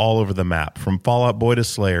 we go all over the map. From Fall Out Boy to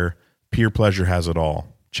Slayer, Peer Pleasure has it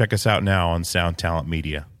all. Check us out now on Sound Talent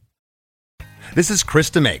Media. This is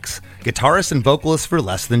Krista Makes, guitarist and vocalist for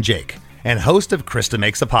Less Than Jake, and host of Krista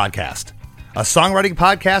Makes a Podcast, a songwriting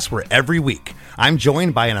podcast where every week I'm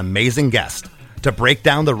joined by an amazing guest to break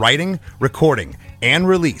down the writing, recording, and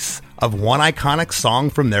release of one iconic song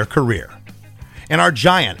from their career. In our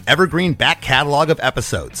giant evergreen back catalog of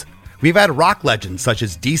episodes, we've had rock legends such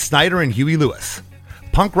as Dee Snider and Huey Lewis,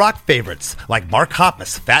 punk rock favorites like Mark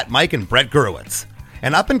Hoppus, Fat Mike, and Brett Gurewitz,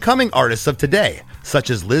 and up-and-coming artists of today such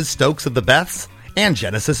as Liz Stokes of the Beths and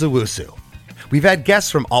Genesis Owusu. We've had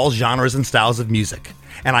guests from all genres and styles of music,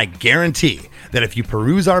 and I guarantee that if you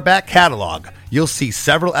peruse our back catalog, you'll see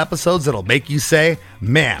several episodes that'll make you say,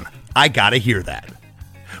 man, I gotta hear that.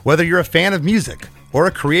 Whether you're a fan of music or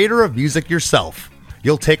a creator of music yourself,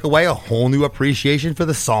 you'll take away a whole new appreciation for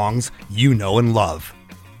the songs you know and love.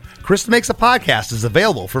 Krista Makes a Podcast is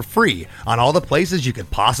available for free on all the places you could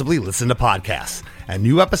possibly listen to podcasts, and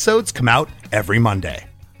new episodes come out every Monday.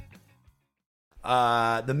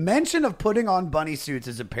 The mention of putting on bunny suits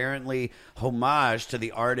is apparently homage to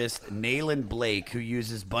the artist Nayland Blake, who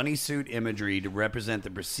uses bunny suit imagery to represent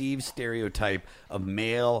the perceived stereotype of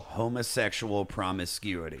male homosexual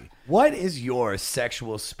promiscuity. What is your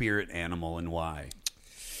sexual spirit animal and why?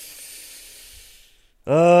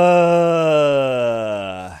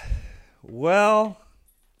 Well,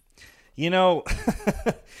 you know,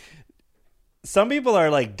 some people are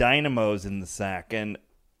like dynamos in the sack, and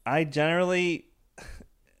I generally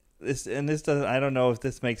I don't know if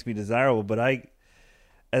this makes me desirable, but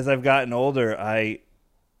as I've gotten older, I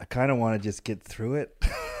kind of want to just get through it.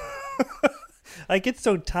 I get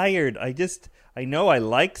so tired. I know I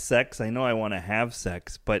like sex. I know I want to have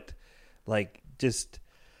sex, but like just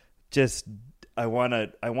I want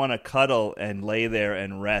to cuddle and lay there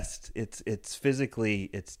and rest. It's physically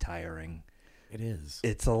it's tiring. It is.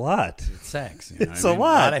 It's a lot. It's sex. You know It's what I a mean?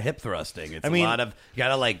 lot. A lot of hip thrusting. It's a lot of, you got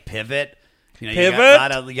to like pivot. You know,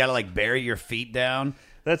 Pivot? You got to like bury your feet down.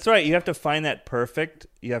 That's right. You have to find that perfect.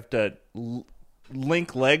 You have to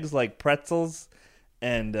link legs like pretzels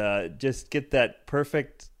and just get that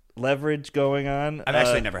perfect leverage going on. I've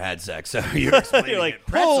actually never had sex, so you're explaining You're like, it.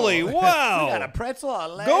 Pretzel. holy wow. You got a pretzel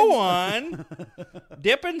on legs? Go on.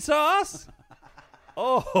 Dipping sauce?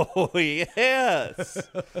 Oh, yes.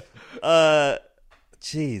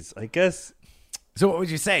 Jeez, I guess. So what would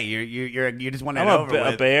you say? You just want to I'm over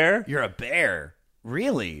a with. bear? You're a bear.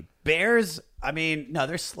 Really? Bears, I mean, no,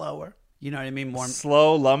 they're slower. You know what I mean? More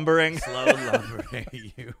Slow lumbering. slow lumbering.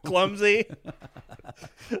 You. Clumsy.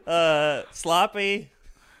 Sloppy.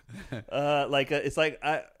 It's like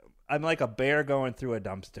I'm like a bear going through a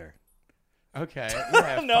dumpster. Okay.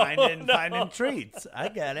 Yeah, No, finding treats. I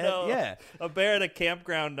get it. No, Yeah. a bear at a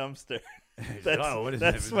campground dumpster. What is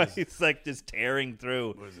That's it? why it's like just tearing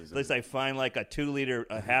through. What is this? At least I find like a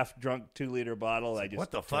half drunk 2 liter bottle. I just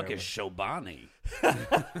What the fuck tear is away. Shobani?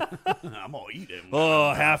 I'm gonna eat it.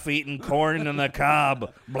 Oh, half-eaten corn on the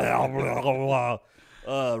cob. Blah, blah, blah,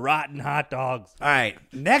 blah. Rotten hot dogs. All right.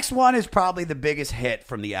 Next one is probably the biggest hit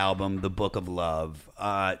from the album, The Book of Love.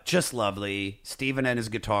 Just lovely. Steven and his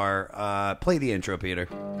guitar. Play the intro, Peter.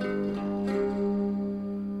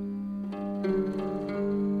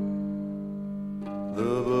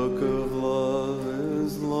 The book of love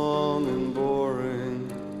is long and boring.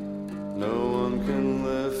 No one can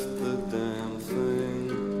lift the damn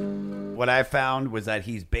thing. What I found was that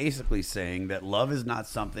he's basically saying that love is not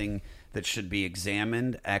something that should be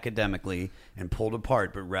examined academically and pulled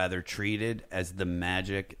apart, but rather treated as the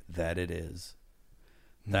magic that it is.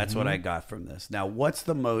 That's what I got from this. Now, what's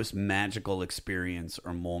the most magical experience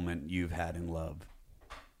or moment you've had in love?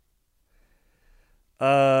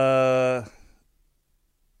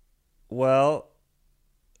 Well,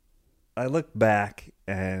 I look back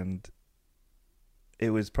and it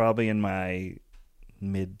was probably in my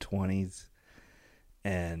mid-20s,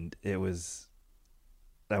 and it was,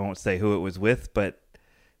 I won't say who it was with, but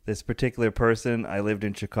this particular person, I lived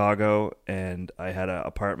in Chicago, and I had an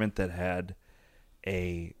apartment that had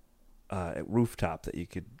a rooftop that you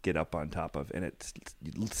could get up on top of, and it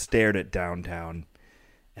stared at downtown.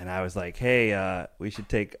 And I was like, hey, I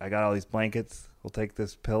got all these blankets. We'll take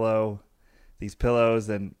these pillows,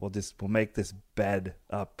 and we'll make this bed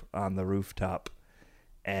up on the rooftop.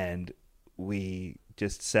 And we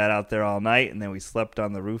just sat out there all night, and then we slept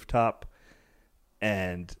on the rooftop.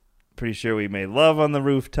 And pretty sure we made love on the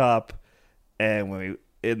rooftop. And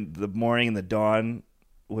in the morning, the dawn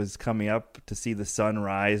was coming up to see the sun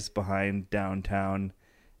rise behind downtown,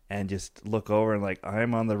 and just look over and like,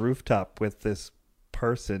 I'm on the rooftop with this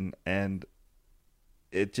person. And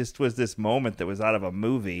it just was this moment that was out of a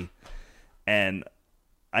movie. And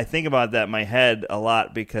I think about that in my head a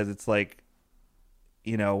lot, because it's like,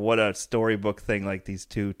 you know, what a storybook thing, like these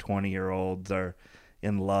two 20-year-olds are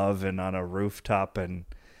in love and on a rooftop, and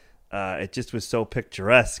it just was so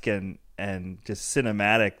picturesque and just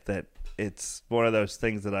cinematic that it's one of those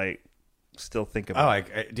things that I still think about.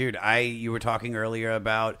 Dude, you were talking earlier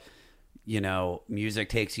about, you know, music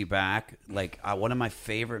takes you back. Like, one of my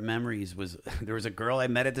favorite memories was there was a girl I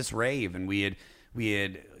met at this rave, and we had,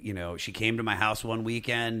 you know, she came to my house one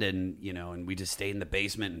weekend, and, you know, and we just stayed in the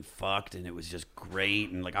basement and fucked, and it was just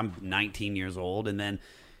great. And like, I'm 19 years old, and then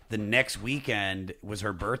the next weekend was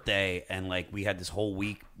her birthday, and like, we had this whole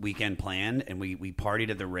weekend planned, and we partied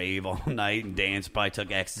at the rave all night and danced, probably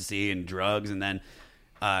took ecstasy and drugs, and then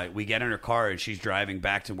we get in her car, and she's driving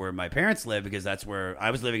back to where my parents live, because that's where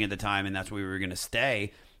I was living at the time, and that's where we were going to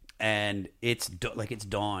stay. And it's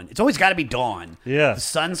dawn. It's always got to be dawn. Yeah. The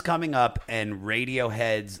sun's coming up, and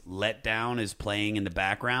Radiohead's Let Down is playing in the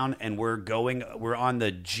background, and we're on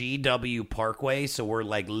the GW Parkway, so we're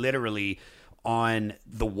like literally on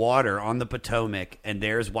the water, on the Potomac, and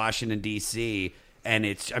there's Washington, D.C., and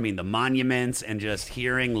it's, I mean, the monuments, and just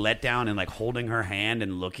hearing Let Down and like holding her hand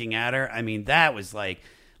and looking at her. I mean, that was like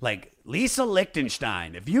Lisa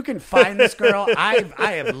Lichtenstein. If you can find this girl, I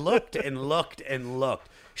have looked and looked and looked.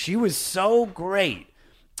 She was so great.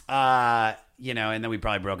 You know, and then we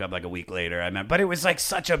probably broke up like a week later. But it was like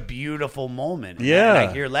such a beautiful moment. Yeah. And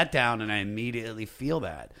I hear Let Down, and I immediately feel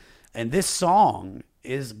that. And this song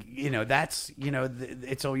is, that's,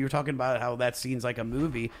 it's all you're talking about how that scene's like a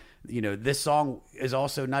movie. This song is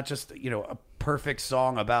also not just, a perfect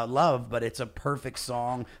song about love, but it's a perfect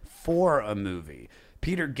song for a movie.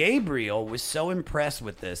 Peter Gabriel was so impressed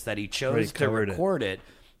with this that he chose to record it.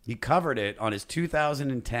 He covered it on his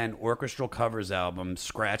 2010 orchestral covers album,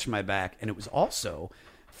 Scratch My Back, and it was also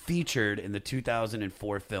featured in the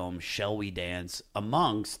 2004 film Shall We Dance,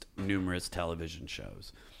 amongst numerous television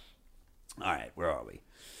shows. All right, where are we?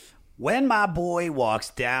 When my boy walks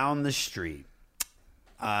down the street.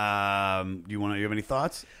 You have any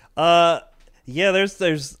thoughts? Yeah,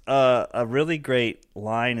 there's a really great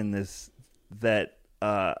line in this that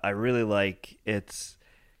I really like. It's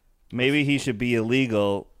maybe he should be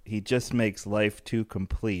illegal. He just makes life too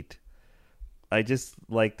complete. I just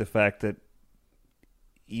like the fact that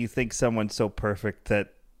you think someone's so perfect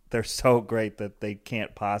that they're so great that they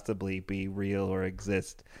can't possibly be real or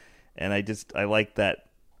exist. And I like that.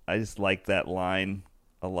 I just like that line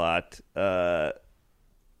a lot. I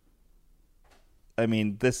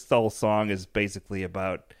mean, this whole song is basically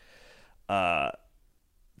about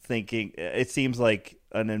thinking. It seems like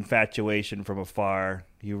an infatuation from afar.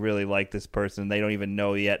 You really like this person. They don't even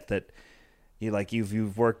know yet that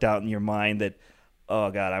you've worked out in your mind that,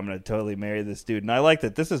 oh God, I'm going to totally marry this dude. And I like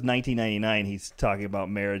that this is 1999. He's talking about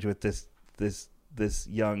marriage with this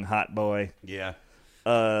young hot boy. Yeah.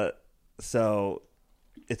 So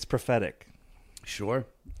it's prophetic. Sure.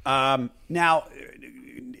 Now,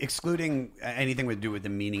 excluding anything to do with the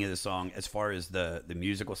meaning of the song, as far as the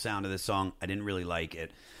musical sound of the song, I didn't really like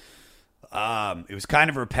it. It was kind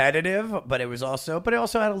of repetitive, but it also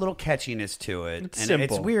had a little catchiness to it. It's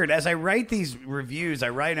simple. It's weird. As I write these reviews, I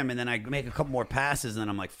write them and then I make a couple more passes and then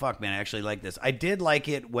I'm like, fuck, man, I actually like this. I did like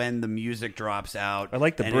it when the music drops out. I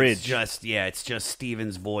like the bridge. It's just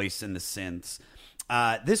Steven's voice and the synths.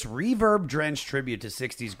 This reverb-drenched tribute to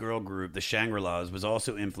 60s girl group, the Shangri-Las, was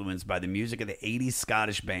also influenced by the music of the 80s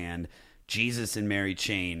Scottish band Jesus and Mary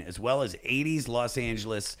Chain, as well as 80s Los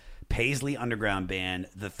Angeles Paisley underground band,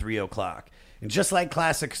 The 3 O'Clock. And just like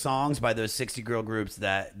classic songs by those 60 girl groups,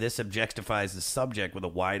 that this objectifies the subject with a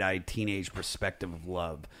wide-eyed teenage perspective of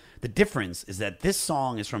love. The difference is that this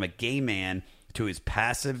song is from a gay man to his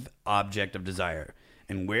passive object of desire.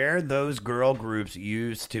 And where those girl groups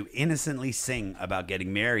used to innocently sing about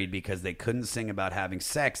getting married because they couldn't sing about having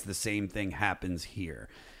sex, the same thing happens here.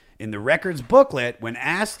 In the record's booklet, when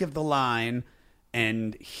asked if the line,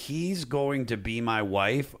 "and he's going to be my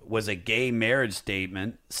wife," was a gay marriage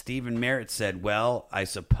statement, Stephen Merritt said, "Well, I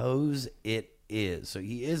suppose it is." So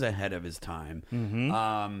he is ahead of his time.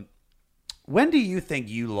 Mm-hmm. When do you think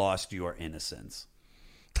you lost your innocence?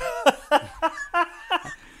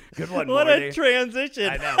 Good one, what Morty. a transition.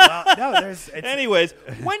 I know. Well, no, Anyways,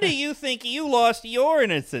 when do you think you lost your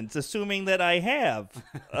innocence, assuming that I have?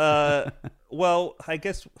 Well, I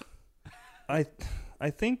guess I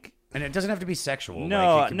think... And it doesn't have to be sexual.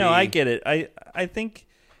 No, I get it. I think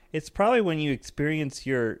it's probably when you experience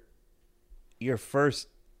your first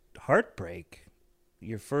heartbreak.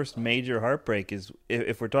 Your first major heartbreak is,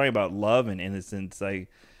 if we're talking about love and innocence, I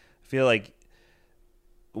feel like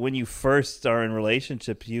when you first are in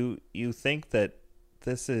relationships, you think that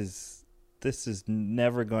this is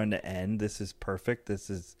never going to end. This is perfect. This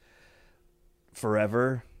is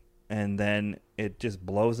forever. And then it just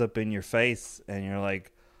blows up in your face and you're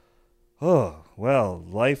like, oh, well,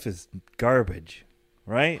 life is garbage,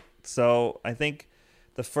 right? So I think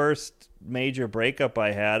the first major breakup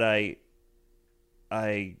I had,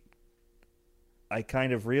 I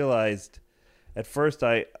kind of realized at first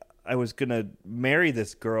I was going to marry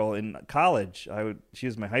this girl in college. She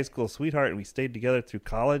was my high school sweetheart, and we stayed together through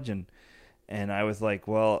college, and I was like,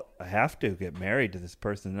 well, I have to get married to this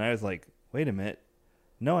person. And I was like, wait a minute.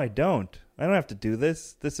 No, I don't. I don't have to do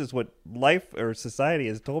this. This is what life or society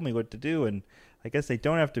has told me what to do, and I guess I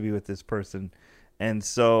don't have to be with this person. And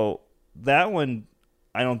so that one,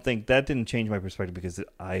 I don't think that didn't change my perspective because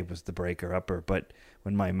I was the breaker-upper. But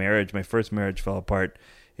when my first marriage fell apart,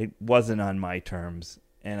 it wasn't on my terms.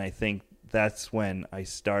 And I think that's when I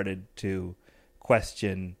started to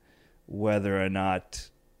question whether or not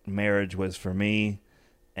marriage was for me,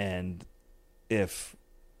 and if,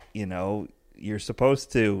 you're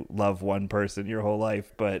supposed to love one person your whole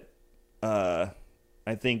life, but I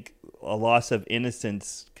think a loss of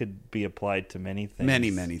innocence could be applied to many things.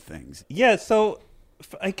 Many, many things. Yeah, so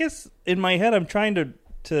I guess in my head I'm trying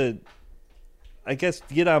to I guess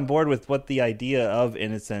get on board with what the idea of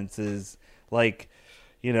innocence is. Like,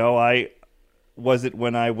 I was it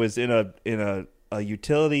when I was in a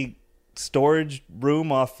utility storage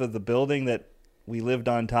room off of the building that we lived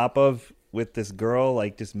on top of with this girl,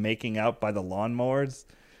 like just making out by the lawnmowers?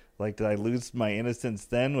 Like, did I lose my innocence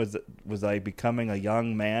then? Was I becoming a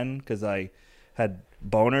young man because I had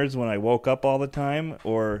boners when I woke up all the time?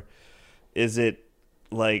 Or is it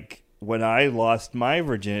like when I lost my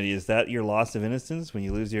virginity, is that your loss of innocence when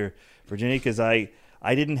you lose your virginity? Because I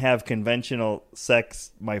didn't have conventional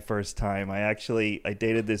sex my first time. I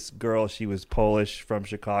dated this girl. She was Polish from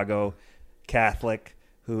Chicago, Catholic,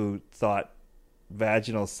 who thought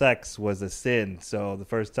vaginal sex was a sin. So the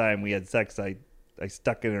first time we had sex, I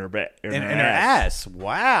stuck it in her ass.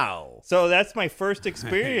 Wow. So that's my first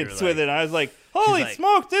experience You're with like- it. I was like, holy like-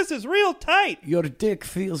 smoke, this is real tight. Your dick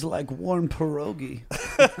feels like warm pierogi.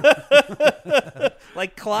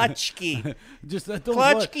 Like klotchki. Just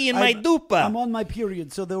Klotchki in my dupa. I'm on my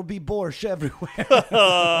period, so there'll be borscht everywhere.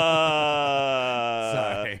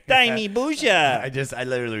 Sorry. Tiny Buja. I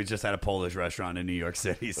literally just had a Polish restaurant in New York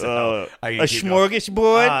City. So A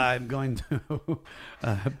smorgasbord? I'm going to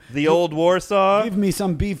The old Warsaw? give me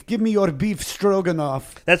some beef. Give me your beef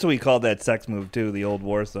stroganoff. That's what we called that sex move, too, the old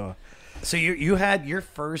Warsaw. So you had your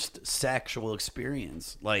first sexual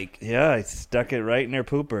experience, like, Yeah, I stuck it right in her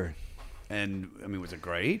pooper. and I mean, was it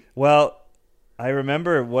great? Well, I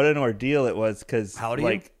remember what an ordeal it was because, How old are you?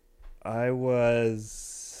 like, I was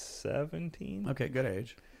 17. Okay, good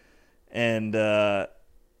age. And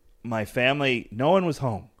my family, no one was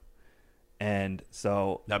home. And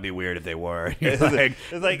so That'd be weird if they were. You're It's like,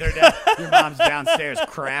 like- your mom's downstairs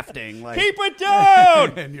crafting. Like, keep it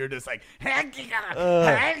down! and you're just like,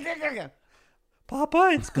 Papa,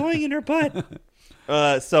 it's going in her butt.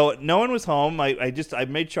 So no one was home. I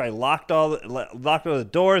made sure I locked all the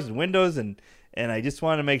doors and windows, and I just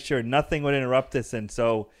wanted to make sure nothing would interrupt this. And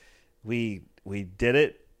so we did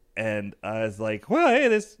it, and I was like, well, hey,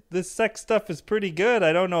 this sex stuff is pretty good.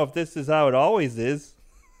 I don't know if this is how it always is,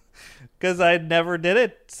 because I never did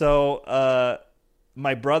it. So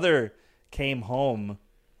my brother came home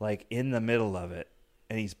like in the middle of it,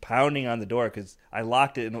 and he's pounding on the door because I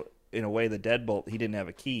locked it in a way the deadbolt, he didn't have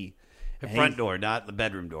a key. the And front he's- door, not the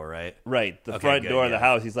bedroom door, right? Right, the Okay, front good, door of the yeah.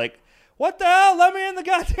 house. He's like, what the hell? Let me in the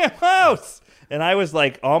goddamn house. And I was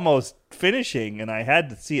like almost finishing, and I had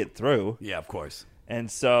to see it through. Yeah, of course. And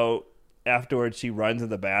so afterwards, she runs in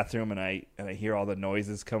the bathroom, and I hear all the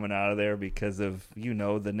noises coming out of there because of,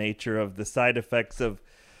 the nature of the side effects of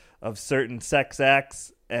certain sex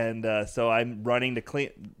acts. And so I'm running to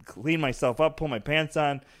clean myself up, pull my pants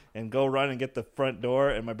on, and go run and get the front door.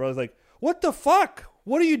 And my brother's like, what the fuck?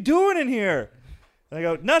 What are you doing in here? And I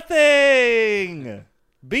go, nothing.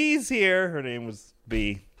 Bee's here. Her name was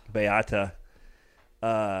Beata.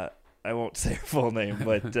 I won't say her full name,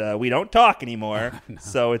 but we don't talk anymore,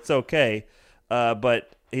 so it's okay.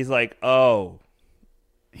 But he's like, oh,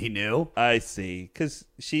 He knew? I see. Because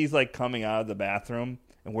she's like coming out of the bathroom,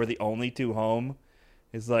 and we're the only two home.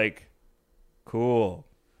 He's like, cool.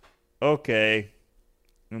 Okay.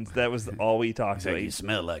 And that was all we talked He's like, about. you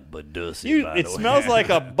smell like Badussy, by It the way. smells like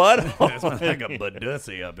a butthole. It smells like a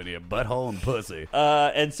Badussy up in here. Butthole and pussy.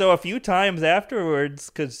 And so a few times afterwards,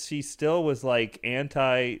 because she still was like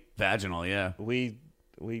anti, Vaginal, yeah. we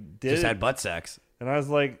did Just it. had butt sex. And I was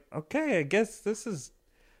like, okay, I guess this is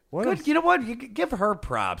what Good. You know what? You could give her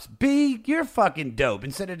props. B, you're fucking dope.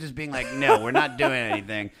 Instead of just being like, no, we're not doing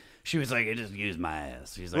anything. She was like, I just used my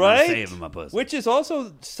ass. She's like, right? I'm saving my pussy. Which is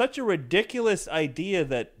also such a ridiculous idea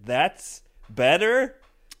that's better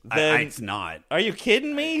than. it's not. Are you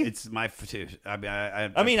kidding me? It's my.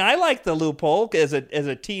 I mean, I like the loophole as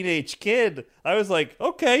a teenage kid. I was like,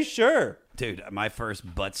 okay, sure. Dude, my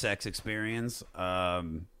first butt sex experience,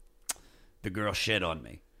 the girl shit on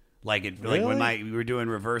me. Like Really? when we were doing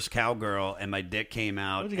reverse cowgirl and my dick came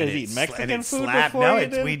out. What, you guys and eat it Mexican and it food slapped. before No, you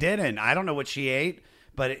did? we didn't. I don't know what she ate,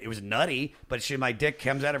 but it was nutty. But my dick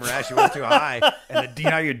comes out of her ass. She went too high, and do you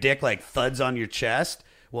know how your dick like thuds on your chest?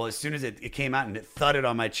 Well, as soon as it came out and it thudded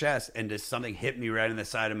on my chest, and just something hit me right in the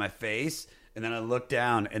side of my face, and then I looked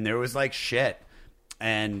down and there was like shit,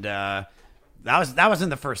 and that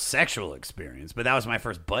wasn't the first sexual experience, but that was my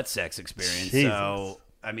first butt sex experience. Jesus. So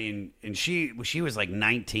I mean, and she was like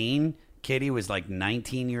 19. Kitty was like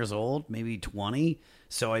 19 years old, maybe 20.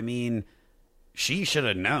 So I mean, she should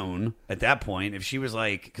have known at that point if she was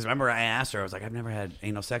like, because remember I asked her, I was like, I've never had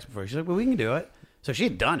anal sex before. She's like, well, we can do it. So she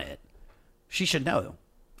had done it. She should know.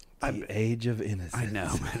 The age of innocence. I know.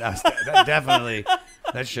 That definitely,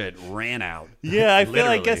 that shit ran out. Yeah, I feel. I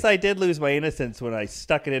Literally. guess I did lose my innocence when I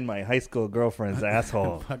stuck it in my high school girlfriend's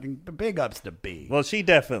asshole. Fucking big ups to B. Well, she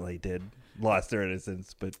definitely did lost her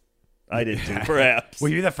innocence, but I did too, perhaps. Were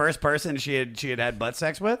you the first person she had butt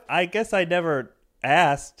sex with? I guess I never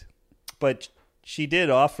asked, but she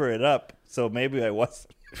did offer it up, so maybe I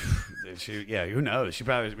wasn't. who knows? She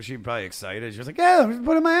probably excited. She was like, "Yeah,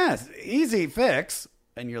 put in my ass, easy fix."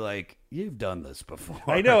 And you're like, "You've done this before."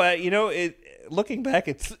 I know. Looking back,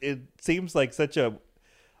 it seems like such a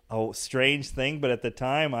strange thing, but at the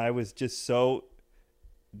time, I was just so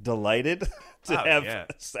delighted to have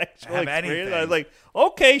sexual experience. Anything. I was like,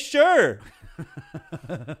 "Okay, sure."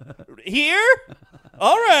 Here?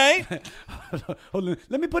 All right.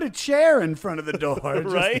 Let me put a chair in front of the door,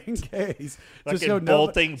 right? Just in case. Just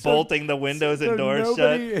bolting the windows and doors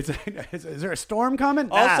shut. Is there a storm coming?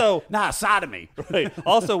 Also, sodomy. Right.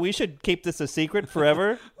 Also, we should keep this a secret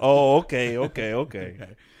forever. Oh, okay.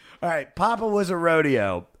 All right, Papa Was a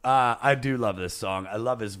Rodeo. I do love this song. I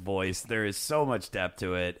love his voice. There is so much depth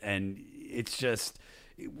to it, and it's just,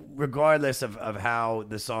 regardless of how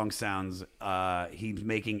the song sounds, he's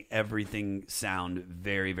making everything sound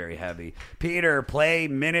very, very heavy. Peter, play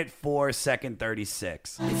minute 4, second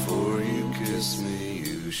 36. Before you kiss me,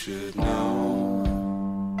 you should know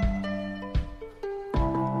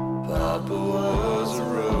Papa was a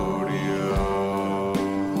rodeo.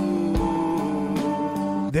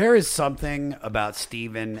 There is something about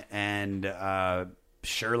Steven and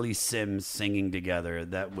Shirley Sims singing together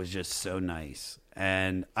that was just so nice.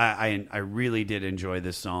 And I really did enjoy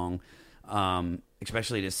this song,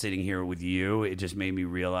 especially just sitting here with you. It just made me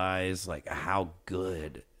realize like how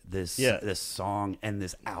good this song and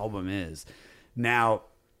this album is. Now,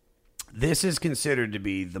 this is considered to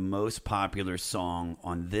be the most popular song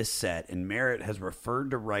on this set, and Merritt has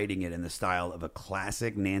referred to writing it in the style of a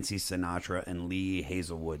classic Nancy Sinatra and Lee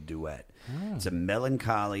Hazelwood duet. It's a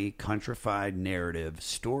melancholy, countrified narrative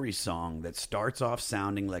story song that starts off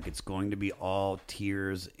sounding like it's going to be all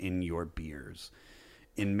tears in your beers.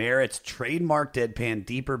 In Merritt's trademark deadpan,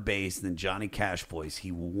 deeper bass than Johnny Cash voice,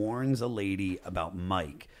 he warns a lady about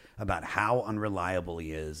Mike, about how unreliable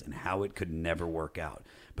he is and how it could never work out.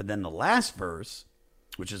 But then the last verse,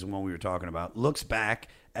 which is the one we were talking about, looks back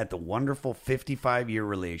at the wonderful 55-year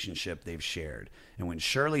relationship they've shared. And when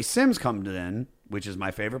Shirley Sims comes in, which is my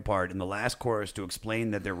favorite part, in the last chorus to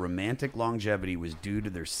explain that their romantic longevity was due to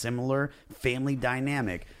their similar family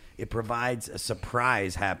dynamic, it provides a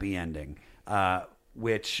surprise happy ending,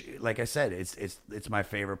 which, like I said, it's my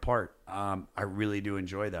favorite part. I really do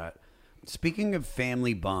enjoy that. Speaking of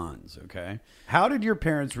family bonds, okay, how did your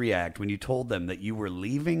parents react when you told them that you were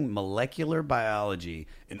leaving molecular biology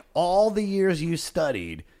and all the years you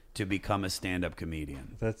studied to become a stand-up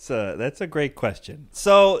comedian? That's a great question.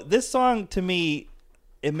 So this song, to me,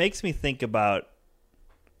 it makes me think about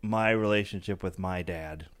my relationship with my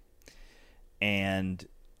dad, and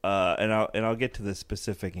I'll get to the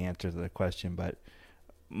specific answer to the question. But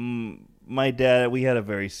my dad, we had a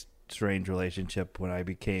very strange relationship when I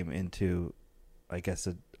became into, I guess,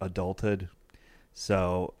 adulthood.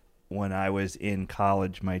 So when I was in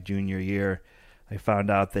college, my junior year, I found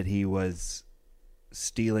out that he was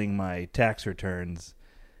stealing my tax returns,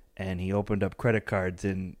 and he opened up credit cards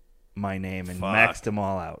in my name and maxed them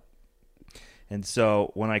all out. And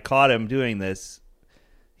so when I caught him doing this,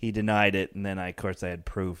 he denied it, and then of course I had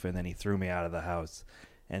proof, and then he threw me out of the house.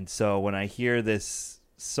 And so when I hear this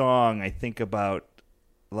song, I think about,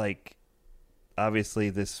 like, obviously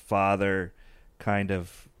this father kind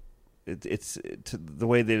of, the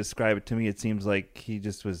way they describe it to me, it seems like he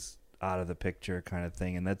just was out of the picture kind of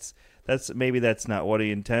thing. And that's maybe that's not what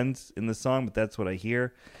he intends in the song, but that's what I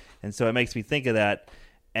hear. And so it makes me think of that.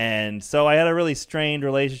 And so I had a really strained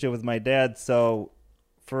relationship with my dad. So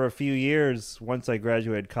for a few years, once I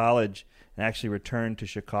graduated college and actually returned to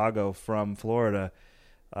Chicago from Florida,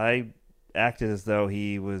 I acted as though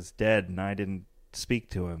he was dead and I didn't speak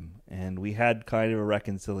to him. And we had kind of a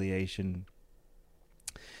reconciliation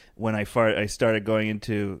when I started going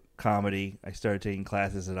into comedy. I started taking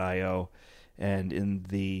classes at I.O., and in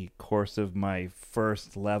the course of my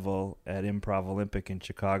first level at Improv Olympic in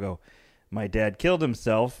Chicago, my dad killed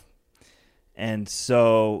himself, and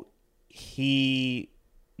so he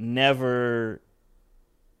never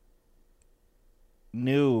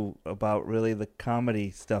knew about really the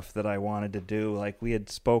comedy stuff that I wanted to do. Like, we had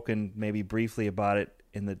spoken maybe briefly about it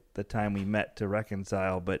in the time we met to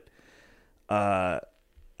reconcile, but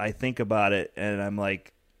I think about it and I'm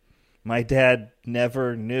like, my dad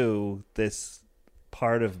never knew this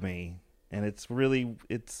part of me, and it's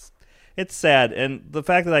sad. And the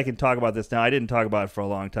fact that I can talk about this now, I didn't talk about it for a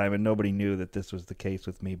long time, and nobody knew that this was the case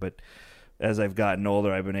with me, but as I've gotten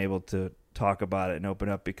older, I've been able to talk about it and open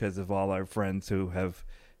up because of all our friends who have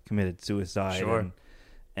committed suicide. Sure.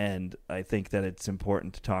 And I think that it's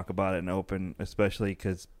important to talk about it and open, especially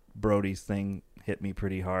because Brody's thing hit me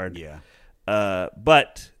pretty hard. Yeah.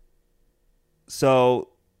 But so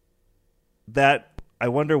that I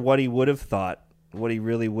wonder what he would have thought, what he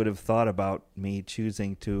really would have thought about me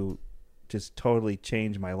choosing to just totally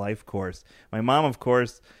change my life course. My mom, of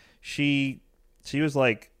course, she was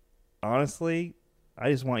like, honestly,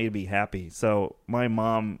 I just want you to be happy. So my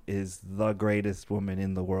mom is the greatest woman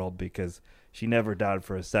in the world because she never doubted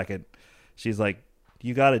for a second. She's like,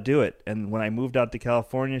 you got to do it. And when I moved out to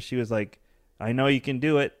California, she was like, I know you can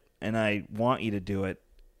do it, and I want you to do it,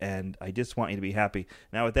 and I just want you to be happy.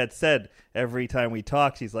 Now, with that said, every time we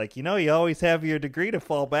talk, she's like, you always have your degree to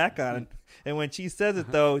fall back on. And when she says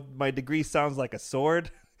it, though, my degree sounds like a sword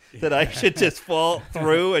that I should just fall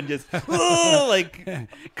through and just, like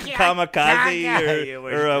kamikaze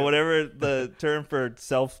or whatever the term for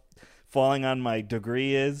falling on my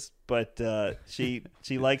degree is. But she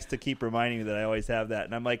likes to keep reminding me that I always have that,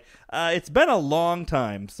 and I'm like, it's been a long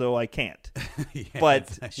time, so I can't.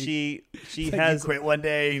 But she has you quit one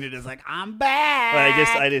day, and you're just like, I'm back.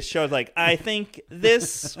 I just showed like, I think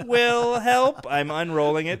this will help. I'm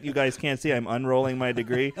unrolling it. You guys can't see. I'm unrolling my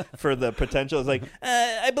degree for the potential. It's like,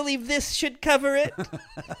 I believe this should cover it.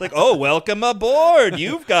 Like, oh, welcome aboard.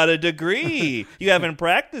 You've got a degree. You haven't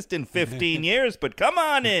practiced in 15 years, but come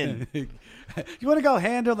on in. You want to go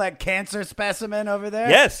handle that cancer specimen over there?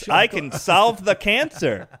 Yes, I can solve the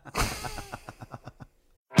cancer.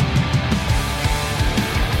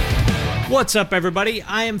 What's up, everybody?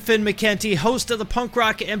 I am Finn McKenty, host of the Punk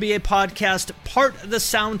Rock NBA podcast, part of the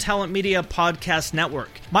Sound Talent Media Podcast Network.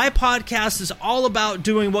 My podcast is all about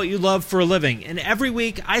doing what you love for a living, and every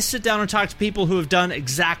week I sit down and talk to people who have done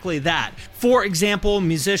exactly that. For example,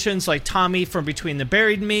 musicians like Tommy from Between the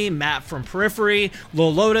Buried and Me, Matt from Periphery,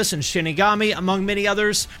 Lil Lotus and Shinigami, among many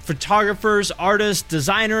others, photographers, artists,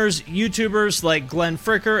 designers, YouTubers like Glenn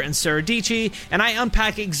Fricker and Sarah Dici, and I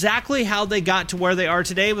unpack exactly how they got to where they are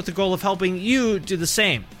today with the goal of helping you do the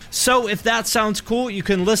same. So if that sounds cool, you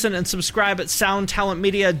can listen and subscribe at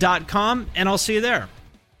soundtalentmedia.com, and I'll see you there.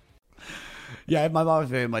 Yeah, my mom was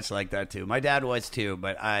very much like that too. My dad was too,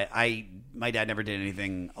 but my dad never did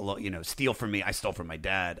anything, steal from me. I stole from my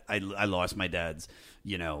dad. I lost my dad's,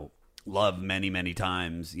 love many, many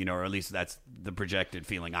times, or at least that's the projected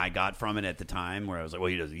feeling I got from it at the time, where I was like,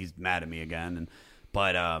 well, he's mad at me again.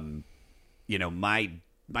 But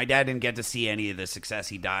my dad didn't get to see any of the success.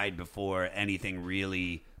 He died before anything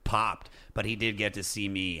really popped, but he did get to see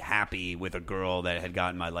me happy with a girl that had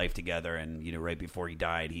gotten my life together. And, right before he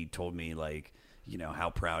died, he told me, like, how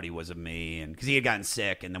proud he was of me. And because he had gotten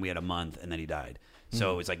sick, and then we had a month, and then he died.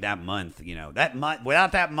 So it's like that month,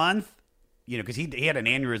 without that month, because he had an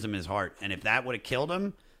aneurysm in his heart. And if that would have killed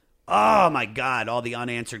him, oh my God, all the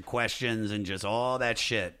unanswered questions and just all that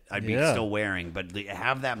shit I'd be still wearing. But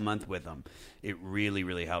have that month with him, it really,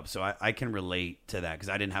 really helps. So I can relate to that because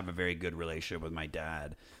I didn't have a very good relationship with my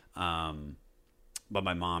dad. But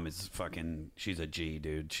my mom is she's a G,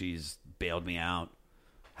 dude. She's bailed me out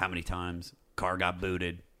how many times? Car got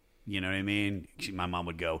booted. You know what I mean? My mom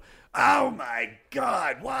would go, oh my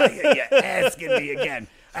God, why are you asking me again?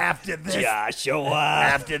 After this, Joshua.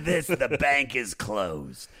 After this, the bank is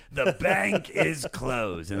closed. The bank is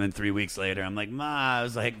closed. And then 3 weeks later, I'm like, Ma, I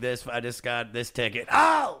was like this. I just got this ticket.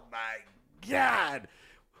 Oh my God.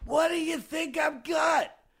 What do you think I've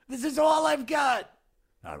got? This is all I've got.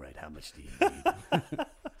 All right, how much do you need?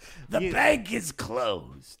 The bank is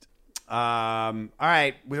closed. All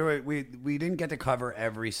right, we didn't get to cover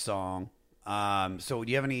every song. So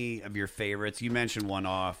do you have any of your favorites? You mentioned one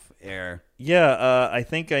off air. Yeah, I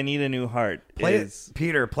Think I Need a New Heart.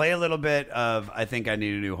 Peter, play a little bit of I Think I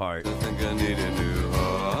Need a New Heart. I think I need a new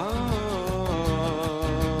heart.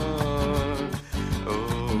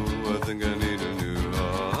 Oh, I think I need a new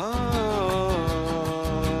heart.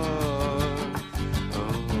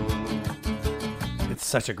 It's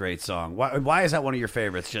such a great song. Why is that one of your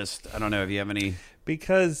favorites? Just, I don't know if you have any.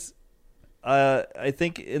 Because I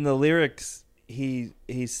think in the lyrics he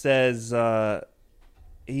says I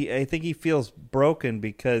think he feels broken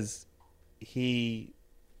because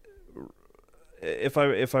if I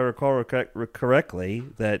recall correctly,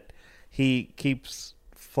 that he keeps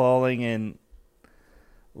falling in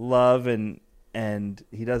love and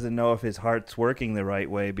he doesn't know if his heart's working the right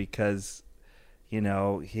way because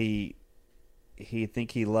he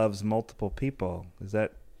think he loves multiple people. Is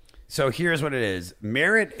that? So here's what it is.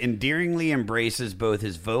 Merritt endearingly embraces both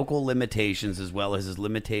his vocal limitations as well as his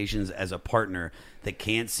limitations as a partner that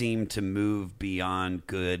can't seem to move beyond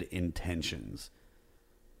good intentions.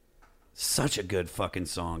 Such a good fucking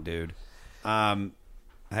song, dude. I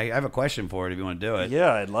have a question for it if you want to do it.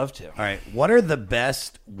 Yeah, I'd love to. All right. What are the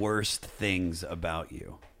best, worst things about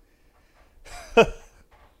you?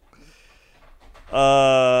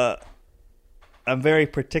 I'm very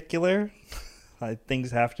particular.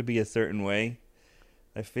 things have to be a certain way.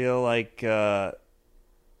 I feel like to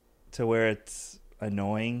where it's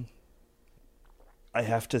annoying. I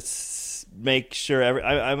have to make sure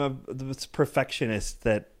I'm a perfectionist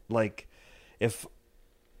that, like, if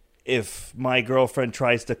my girlfriend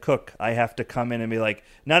tries to cook, I have to come in and be like,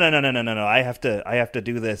 no. I have to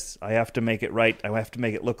do this. I have to make it right. I have to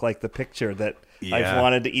make it look like the picture that I've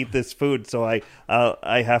wanted to eat this food. So I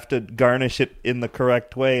have to garnish it in the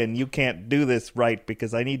correct way. And you can't do this right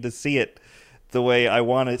because I need to see it the way I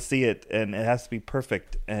want to see it, and it has to be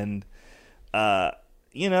perfect. And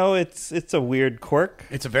it's a weird quirk.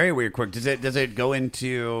 It's a very weird quirk. Does it go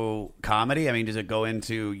into comedy? I mean, does it go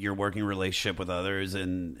into your working relationship with others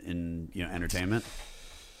in entertainment?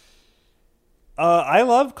 I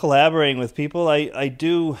love collaborating with people. I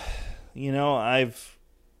do, I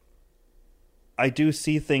do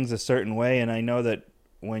see things a certain way, and I know that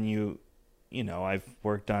when I've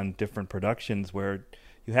worked on different productions where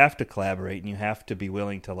you have to collaborate and you have to be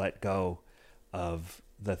willing to let go of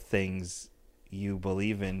the things you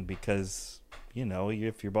believe in, because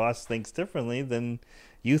if your boss thinks differently, then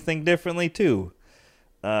you think differently too,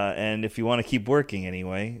 and if you want to keep working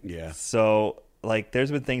anyway. So like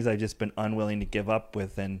there's been things I've just been unwilling to give up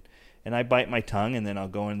with, and I bite my tongue, and then I'll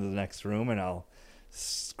go into the next room and I'll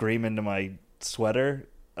scream into my sweater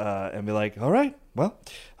and be like, all right, well,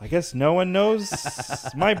 I guess no one knows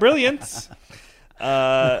my brilliance,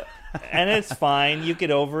 and it's fine, you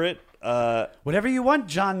get over it. Whatever you want,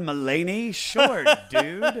 John Mulaney. Sure,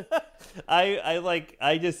 dude. I've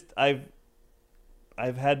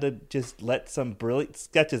had to just let some brilliant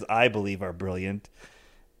sketches I believe are brilliant,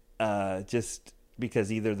 just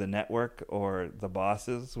because either the network or the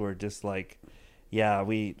bosses were just like, yeah,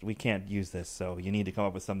 we can't use this, so you need to come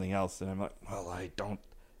up with something else. And I'm like, well, I don't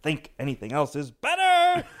think anything else is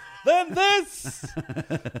better than this.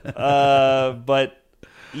 But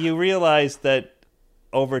you realize that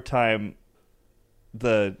over time,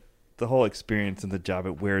 the whole experience in the job,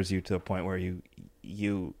 it wears you to a point where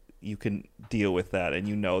you can deal with that, and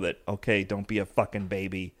that, okay, don't be a fucking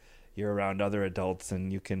baby. You're around other adults,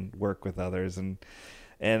 and you can work with others, and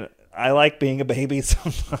I like being a baby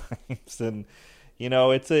sometimes, and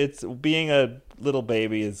it's being a little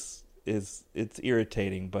baby is it's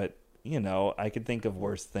irritating, but I can think of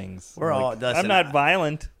worse things. I'm not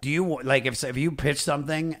violent. Do you like if you pitch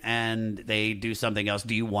something and they do something else?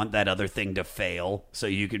 Do you want that other thing to fail so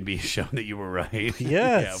you can be shown that you were right? Yes,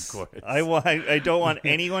 yeah, of course. I don't want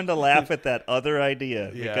anyone to laugh at that other idea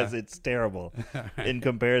because it's terrible in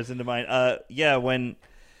comparison to mine.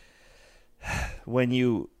 When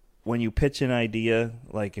you pitch an idea,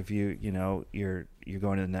 like if you're going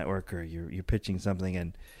to the network or you're pitching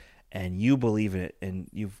something and you believe in it, and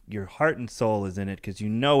your heart and soul is in it because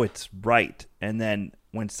it's right. And then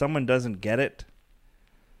when someone doesn't get it,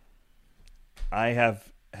 I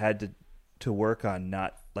have had to work on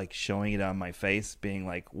not like showing it on my face, being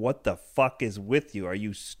like, what the fuck is with you? Are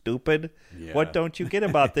you stupid? Yeah. What don't you get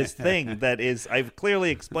about this thing that is I've clearly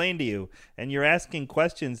explained to you, and you're asking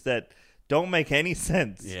questions that don't make any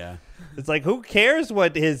sense. Yeah. It's like, who cares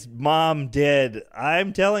what his mom did?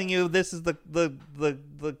 I'm telling you, this is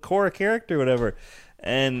the core character, whatever.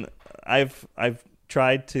 And I've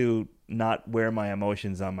tried to not wear my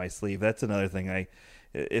emotions on my sleeve. That's another thing.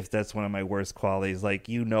 If that's one of my worst qualities, like,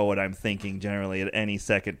 what I'm thinking generally at any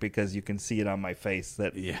second because you can see it on my face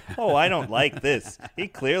that, oh, I don't like this. He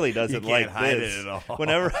clearly doesn't like hide this. it at all.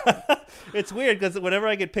 Whenever it's weird because whenever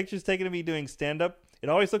I get pictures taken of me doing stand-up, it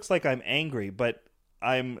always looks like I'm angry, but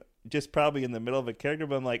I'm just probably in the middle of a character,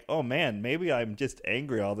 but I'm like, oh man, maybe I'm just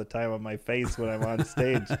angry all the time on my face when I'm on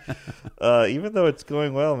stage. Even though it's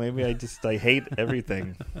going well, maybe I hate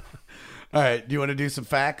everything. All right, do you want to do some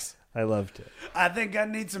facts? I love to. I think I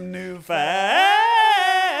need some new facts.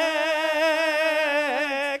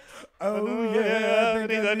 Oh yeah,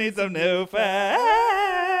 I need some new facts.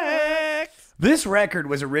 This record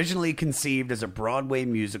was originally conceived as a Broadway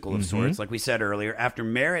musical of sorts, like we said earlier, after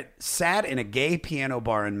Merritt sat in a gay piano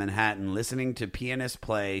bar in Manhattan listening to pianists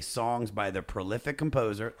play songs by the prolific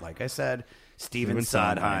composer, like I said, Stephen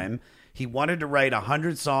Sondheim. He wanted to write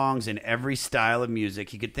 100 songs in every style of music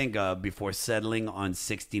he could think of before settling on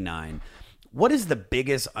 69. What is the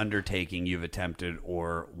biggest undertaking you've attempted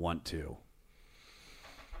or want to?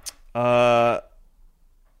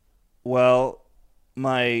 Well,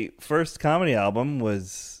 my first comedy album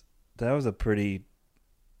was a pretty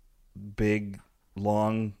big,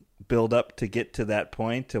 long build up to get to that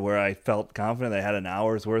point to where I felt confident I had an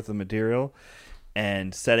hour's worth of material.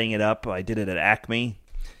 And setting it up, I did it at Acme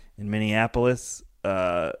in Minneapolis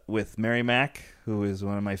with Mary Mack, who is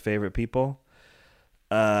one of my favorite people.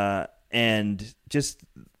 and just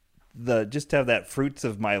to have that fruits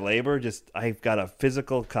of my labor. I've got a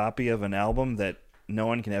physical copy of an album that no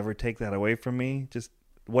one can ever take that away from me. Just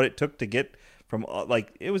what it took to get from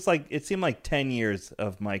it seemed like 10 years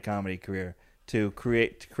of my comedy career to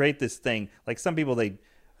create this thing. Like some people, hey,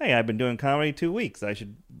 I've been doing comedy 2 weeks. I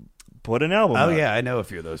should put an album out. Yeah, I know a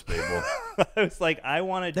few of those people. I was like, I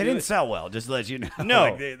want to. They didn't sell well. Just to let you know. No,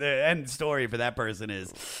 like the end story for that person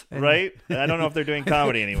is right. I don't know if they're doing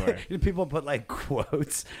comedy anymore. People put like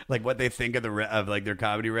quotes, like what they think of like their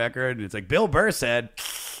comedy record, and it's like Bill Burr said.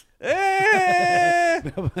 So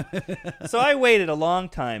I waited a long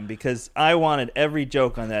time because I wanted every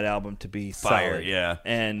joke on that album to be fire. Solid. Yeah,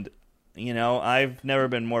 and I've never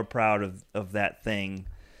been more proud of that thing.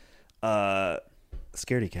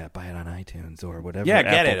 Scaredy Cat, buy it on iTunes or whatever. Yeah,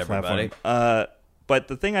 get Apple it, everybody. Platform. But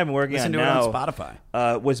the thing I'm working Listen on to now it on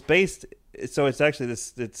Spotify. Was based. So it's actually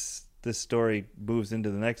this story moves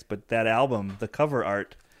into the next. But that album, the cover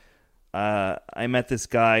art. I met this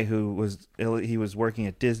guy who was working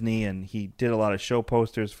at Disney, and he did a lot of show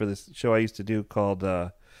posters for this show I used to do called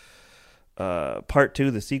Part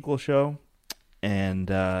 2, the sequel show, and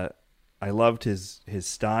I loved his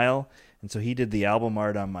style, and so he did the album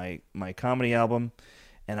art on my comedy album,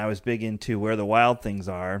 and I was big into Where the Wild Things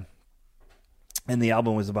Are, and the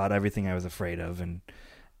album was about everything I was afraid of, and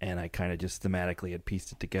I kind of just thematically had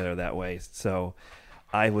pieced it together that way. So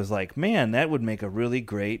I was like, man, that would make a really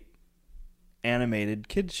great animated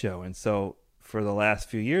kids show. And so for the last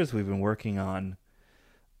few years we've been working on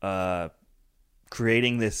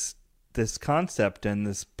creating this concept and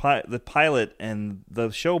the pilot and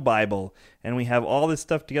the show Bible, and we have all this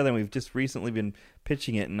stuff together, and we've just recently been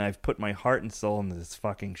pitching it, and I've put my heart and soul into this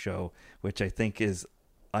fucking show, which I think is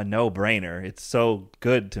a no-brainer. It's so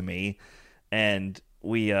good to me, and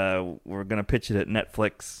we're gonna pitch it at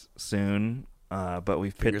Netflix soon, but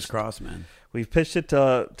fingers crossed, man. We've pitched it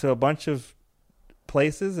to a bunch of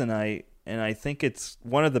places, and I think it's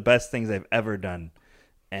one of the best things I've ever done.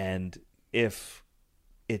 And if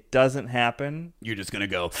it doesn't happen, you're just gonna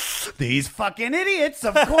go, these fucking idiots,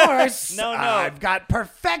 of course. No, I've got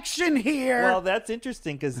perfection here. Well, that's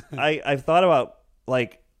interesting because I've thought about,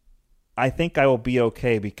 like, I think I will be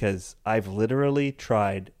okay because I've literally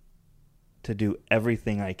tried to do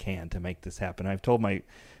everything I can to make this happen. I've told my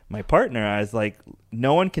partner, I was like,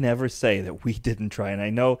 no one can ever say that we didn't try, and I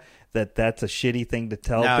know that that's a shitty thing to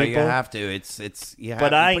tell people. No, you have to. It's you have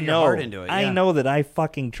but to I put know, your heart into it. Yeah. I know that I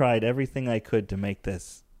fucking tried everything I could to make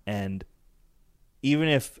this, and even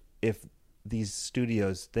if these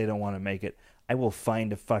studios, they don't want to make it, I will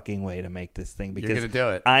find a fucking way to make this thing because you're gonna do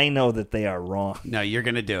it. I know that they are wrong. No, you're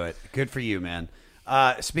gonna do it. Good for you, man.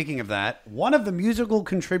 Speaking of that, one of the musical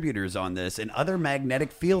contributors on this and other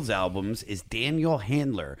Magnetic Fields albums is Daniel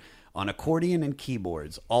Handler on accordion and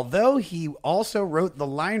keyboards. Although he also wrote the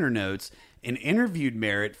liner notes and interviewed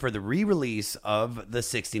Merritt for the re-release of the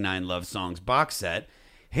 69 Love Songs box set,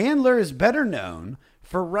 Handler is better known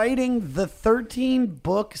for writing the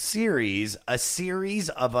 13-book series, A Series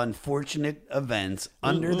of Unfortunate Events,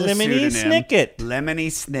 under the Lemony pseudonym Snicket. Lemony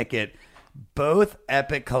Snicket. Both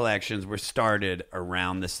epic collections were started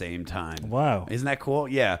around the same time. Wow. Isn't that cool?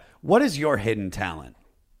 Yeah. What is your hidden talent?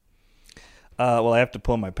 Well, I have to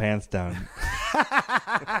pull my pants down.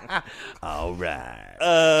 All right. Keep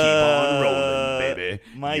on rolling, baby.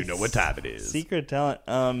 You know what time it is. Secret talent.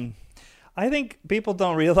 I think people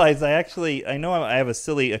don't realize I know I have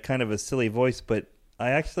a kind of a silly voice, but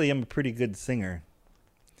I actually am a pretty good singer.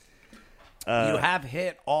 You have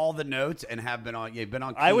hit all the notes and you've been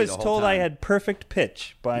on key I was the whole told time. I had perfect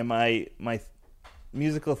pitch by my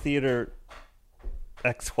musical theater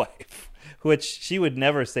ex-wife, which she would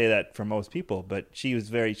never say that for most people, but she was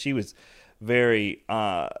very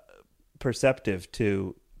perceptive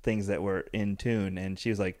to things that were in tune, and she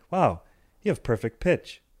was like, "Wow, you have perfect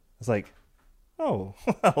pitch." I was like, "Oh,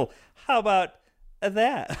 well, how about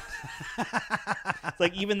that?" It's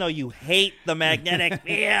like, even though you hate the magnetic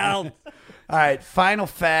field. All right, final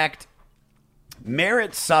fact.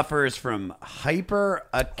 Merritt suffers from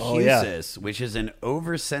hyperacusis, which is an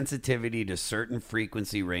oversensitivity to certain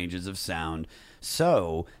frequency ranges of sound.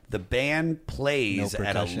 So the band plays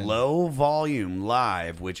at a low volume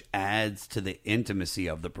live, which adds to the intimacy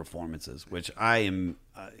of the performances, which I am...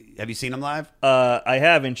 have you seen him live? I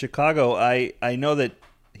have in Chicago. I know that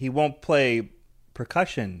he won't play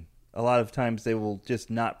percussion. A lot of times they will just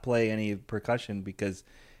not play any percussion because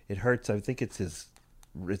it hurts. I think it's his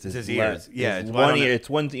ears. Yeah, it's one ear. It's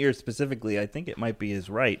one ear specifically. I think it might be his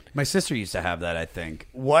right. My sister used to have that, I think.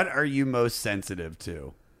 What are you most sensitive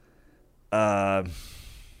to?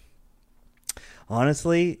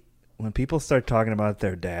 Honestly, when people start talking about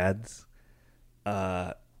their dads,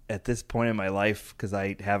 at this point in my life, because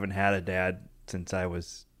I haven't had a dad since I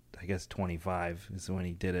was, I guess, 25 is when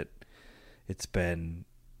he did it. It's been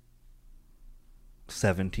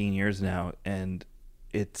 17 years now, and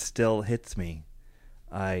it still hits me.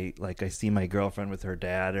 I see my girlfriend with her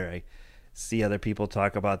dad, or I see other people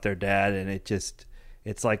talk about their dad, and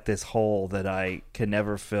it's like this hole that I can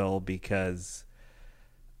never fill because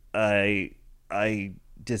I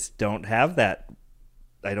just don't have that.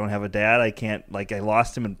 I don't have a dad. I can't, I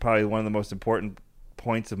lost him in probably one of the most important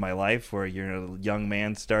points of my life, where you're a young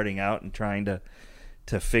man starting out and trying to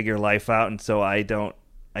figure life out. And so I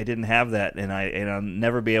didn't have that, and I'll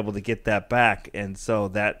never be able to get that back. And so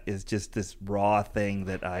that is just this raw thing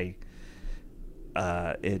that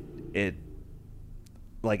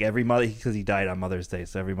like every mother, because he died on Mother's Day.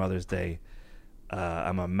 So every Mother's Day,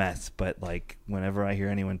 I'm a mess. But whenever I hear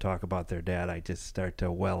anyone talk about their dad, I just start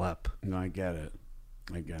to well up. No, I get it.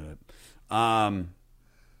 No,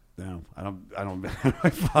 I don't.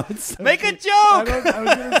 Make a joke. I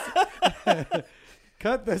was gonna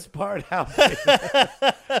cut this part out.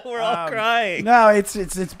 We're all crying. No,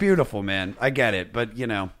 it's beautiful, man. I get it, but I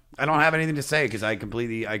don't have anything to say because I can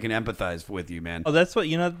empathize with you, man. Oh, that's what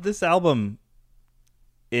this album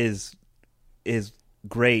is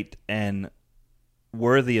great and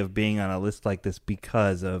worthy of being on a list like this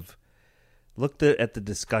because of. Look at the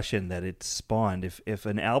discussion that it spawned. If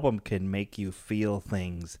an album can make you feel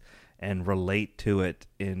things and relate to it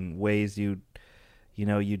in ways you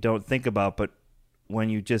don't think about, but when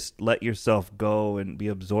you just let yourself go and be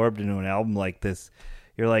absorbed into an album like this,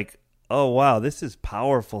 you're like, oh wow, this is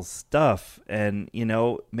powerful stuff. And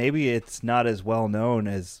maybe it's not as well known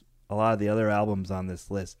as a lot of the other albums on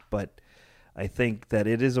this list, but I think that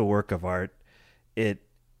it is a work of art. It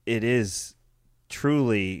is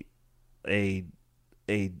truly a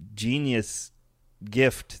genius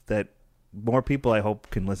gift that more people, I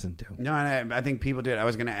hope, can listen to. No, and I think people did. I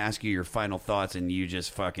was going to ask you your final thoughts, and you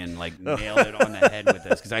just fucking nailed it on the head with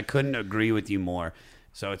this, because I couldn't agree with you more.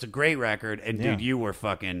 So it's a great record, and dude, you were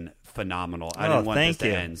fucking phenomenal. I didn't want this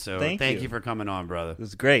to end. So thank you for coming on, brother. It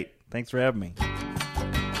was great. Thanks for having me.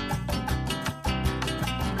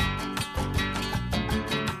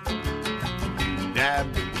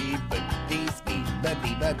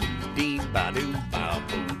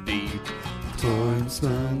 Time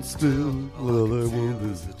stands still, all I want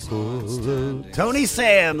is Tony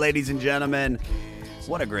Sam, ladies and gentlemen.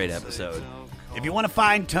 What a great episode. If you want to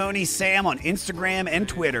find Tony Sam on Instagram and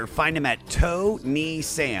Twitter, find him at Tony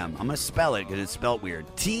Sam. I'm going to spell it because it's spelled weird.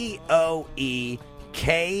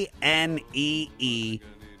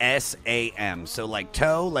 TOEKNEESAM. So like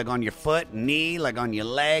toe, like on your foot, knee, like on your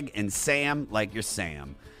leg, and Sam, like your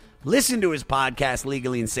Sam. Listen to his podcast,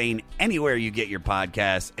 Legally Insane, anywhere you get your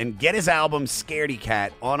podcasts, and get his album, Scaredy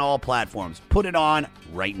Cat, on all platforms. Put it on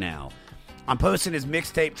right now. I'm posting his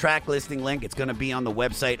mixtape track listing link. It's going to be on the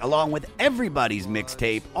website, along with everybody's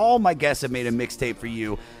mixtape. All my guests have made a mixtape for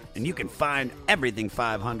you, and you can find everything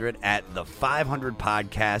 500 at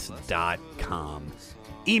the500podcast.com.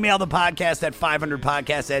 Email the podcast at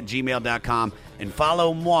 500podcast@gmail.com, and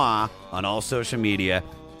follow moi on all social media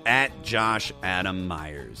at Josh Adam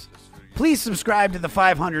Myers. Please subscribe to the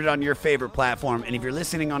 500 on your favorite platform, and if you're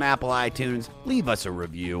listening on Apple iTunes, leave us a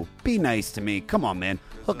review. Be nice to me. Come on, man.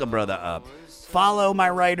 Hook a brother up. Follow my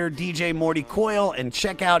writer, DJ Morty Coyle, and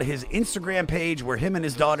check out his Instagram page where him and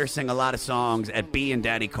his daughter sing a lot of songs at B and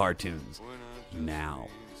Daddy Cartoons. Now,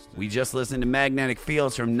 we just listened to Magnetic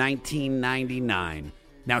Fields from 1999.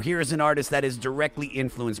 Now, here is an artist that is directly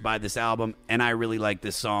influenced by this album, and I really like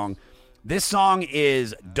this song. This song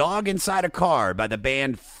is Dog Inside a Car by the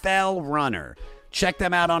band Fell Runner. Check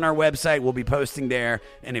them out on our website. We'll be posting there.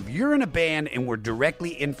 And if you're in a band and were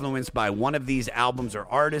directly influenced by one of these albums or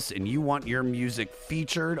artists and you want your music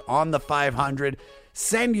featured on the 500,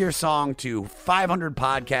 send your song to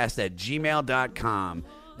 500podcast@gmail.com.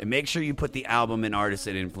 And make sure you put the album and artist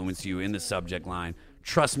that influenced you in the subject line.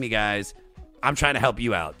 Trust me, guys, I'm trying to help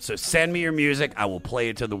you out. So send me your music. I will play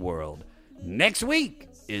it to the world. Next week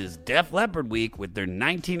is Def Leppard Week with their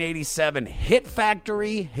 1987 hit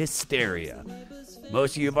factory, Hysteria.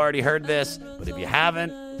 Most of you have already heard this, but if you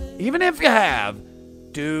haven't, even if you have,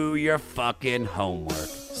 do your fucking homework.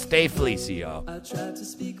 Stay fleecy, y'all. I tried to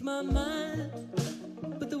speak my mind,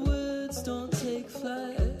 but the words don't take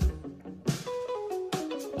flight.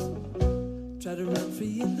 Try to run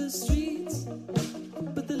free in the streets,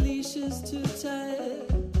 but the leash is too tight.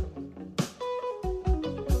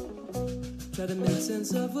 Try to make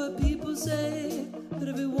sense of what people say, but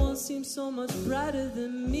everyone seems so much brighter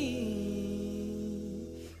than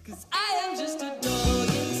me. 'Cause I am just a dog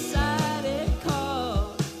inside.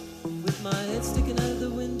 head sticking out the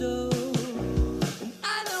window. And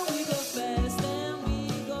I know we go fast and we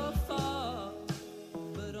go far,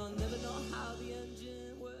 but I'll never know how the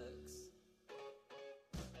engine works.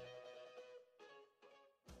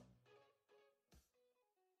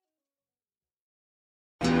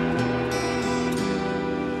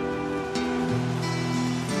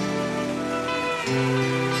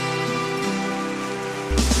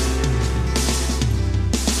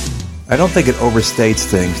 I don't think it overstates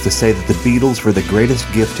things to say that the Beatles were the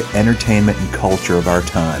greatest gift to entertainment and culture of our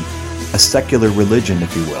time, a secular religion,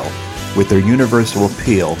 if you will, with their universal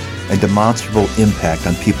appeal and demonstrable impact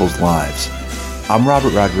on people's lives. I'm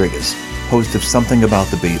Robert Rodriguez, host of Something About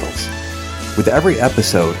the Beatles. With every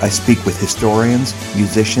episode, I speak with historians,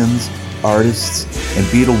 musicians, artists, and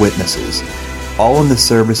Beatle witnesses, all in the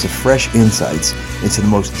service of fresh insights into the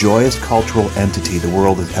most joyous cultural entity the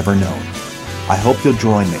world has ever known. I hope you'll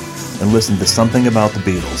join me and listen to Something About the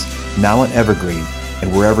Beatles, now on Evergreen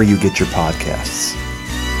and wherever you get your podcasts.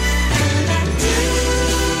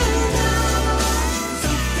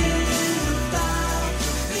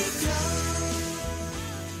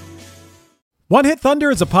 One Hit Thunder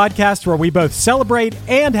is a podcast where we both celebrate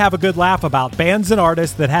and have a good laugh about bands and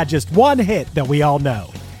artists that had just one hit that we all know.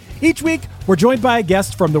 Each week, we're joined by a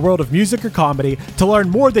guest from the world of music or comedy to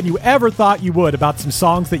learn more than you ever thought you would about some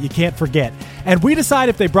songs that you can't forget. And we decide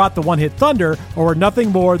if they brought the one-hit thunder or were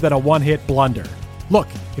nothing more than a one-hit blunder. Look,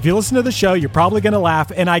 if you listen to the show, you're probably going to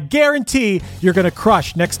laugh, and I guarantee you're going to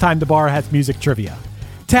crush next time the bar has music trivia.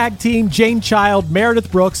 Tag Team, Jane Child, Meredith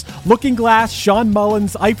Brooks, Looking Glass, Sean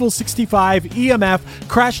Mullins, Eiffel 65, EMF,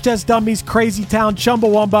 Crash Test Dummies, Crazy Town,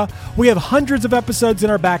 Chumbawamba. We have hundreds of episodes in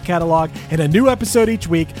our back catalog and a new episode each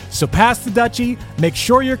week, so pass the Dutchie, make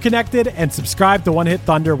sure you're connected, and subscribe to One Hit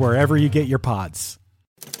Thunder wherever you get your pods.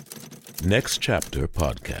 Next Chapter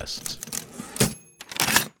Podcasts.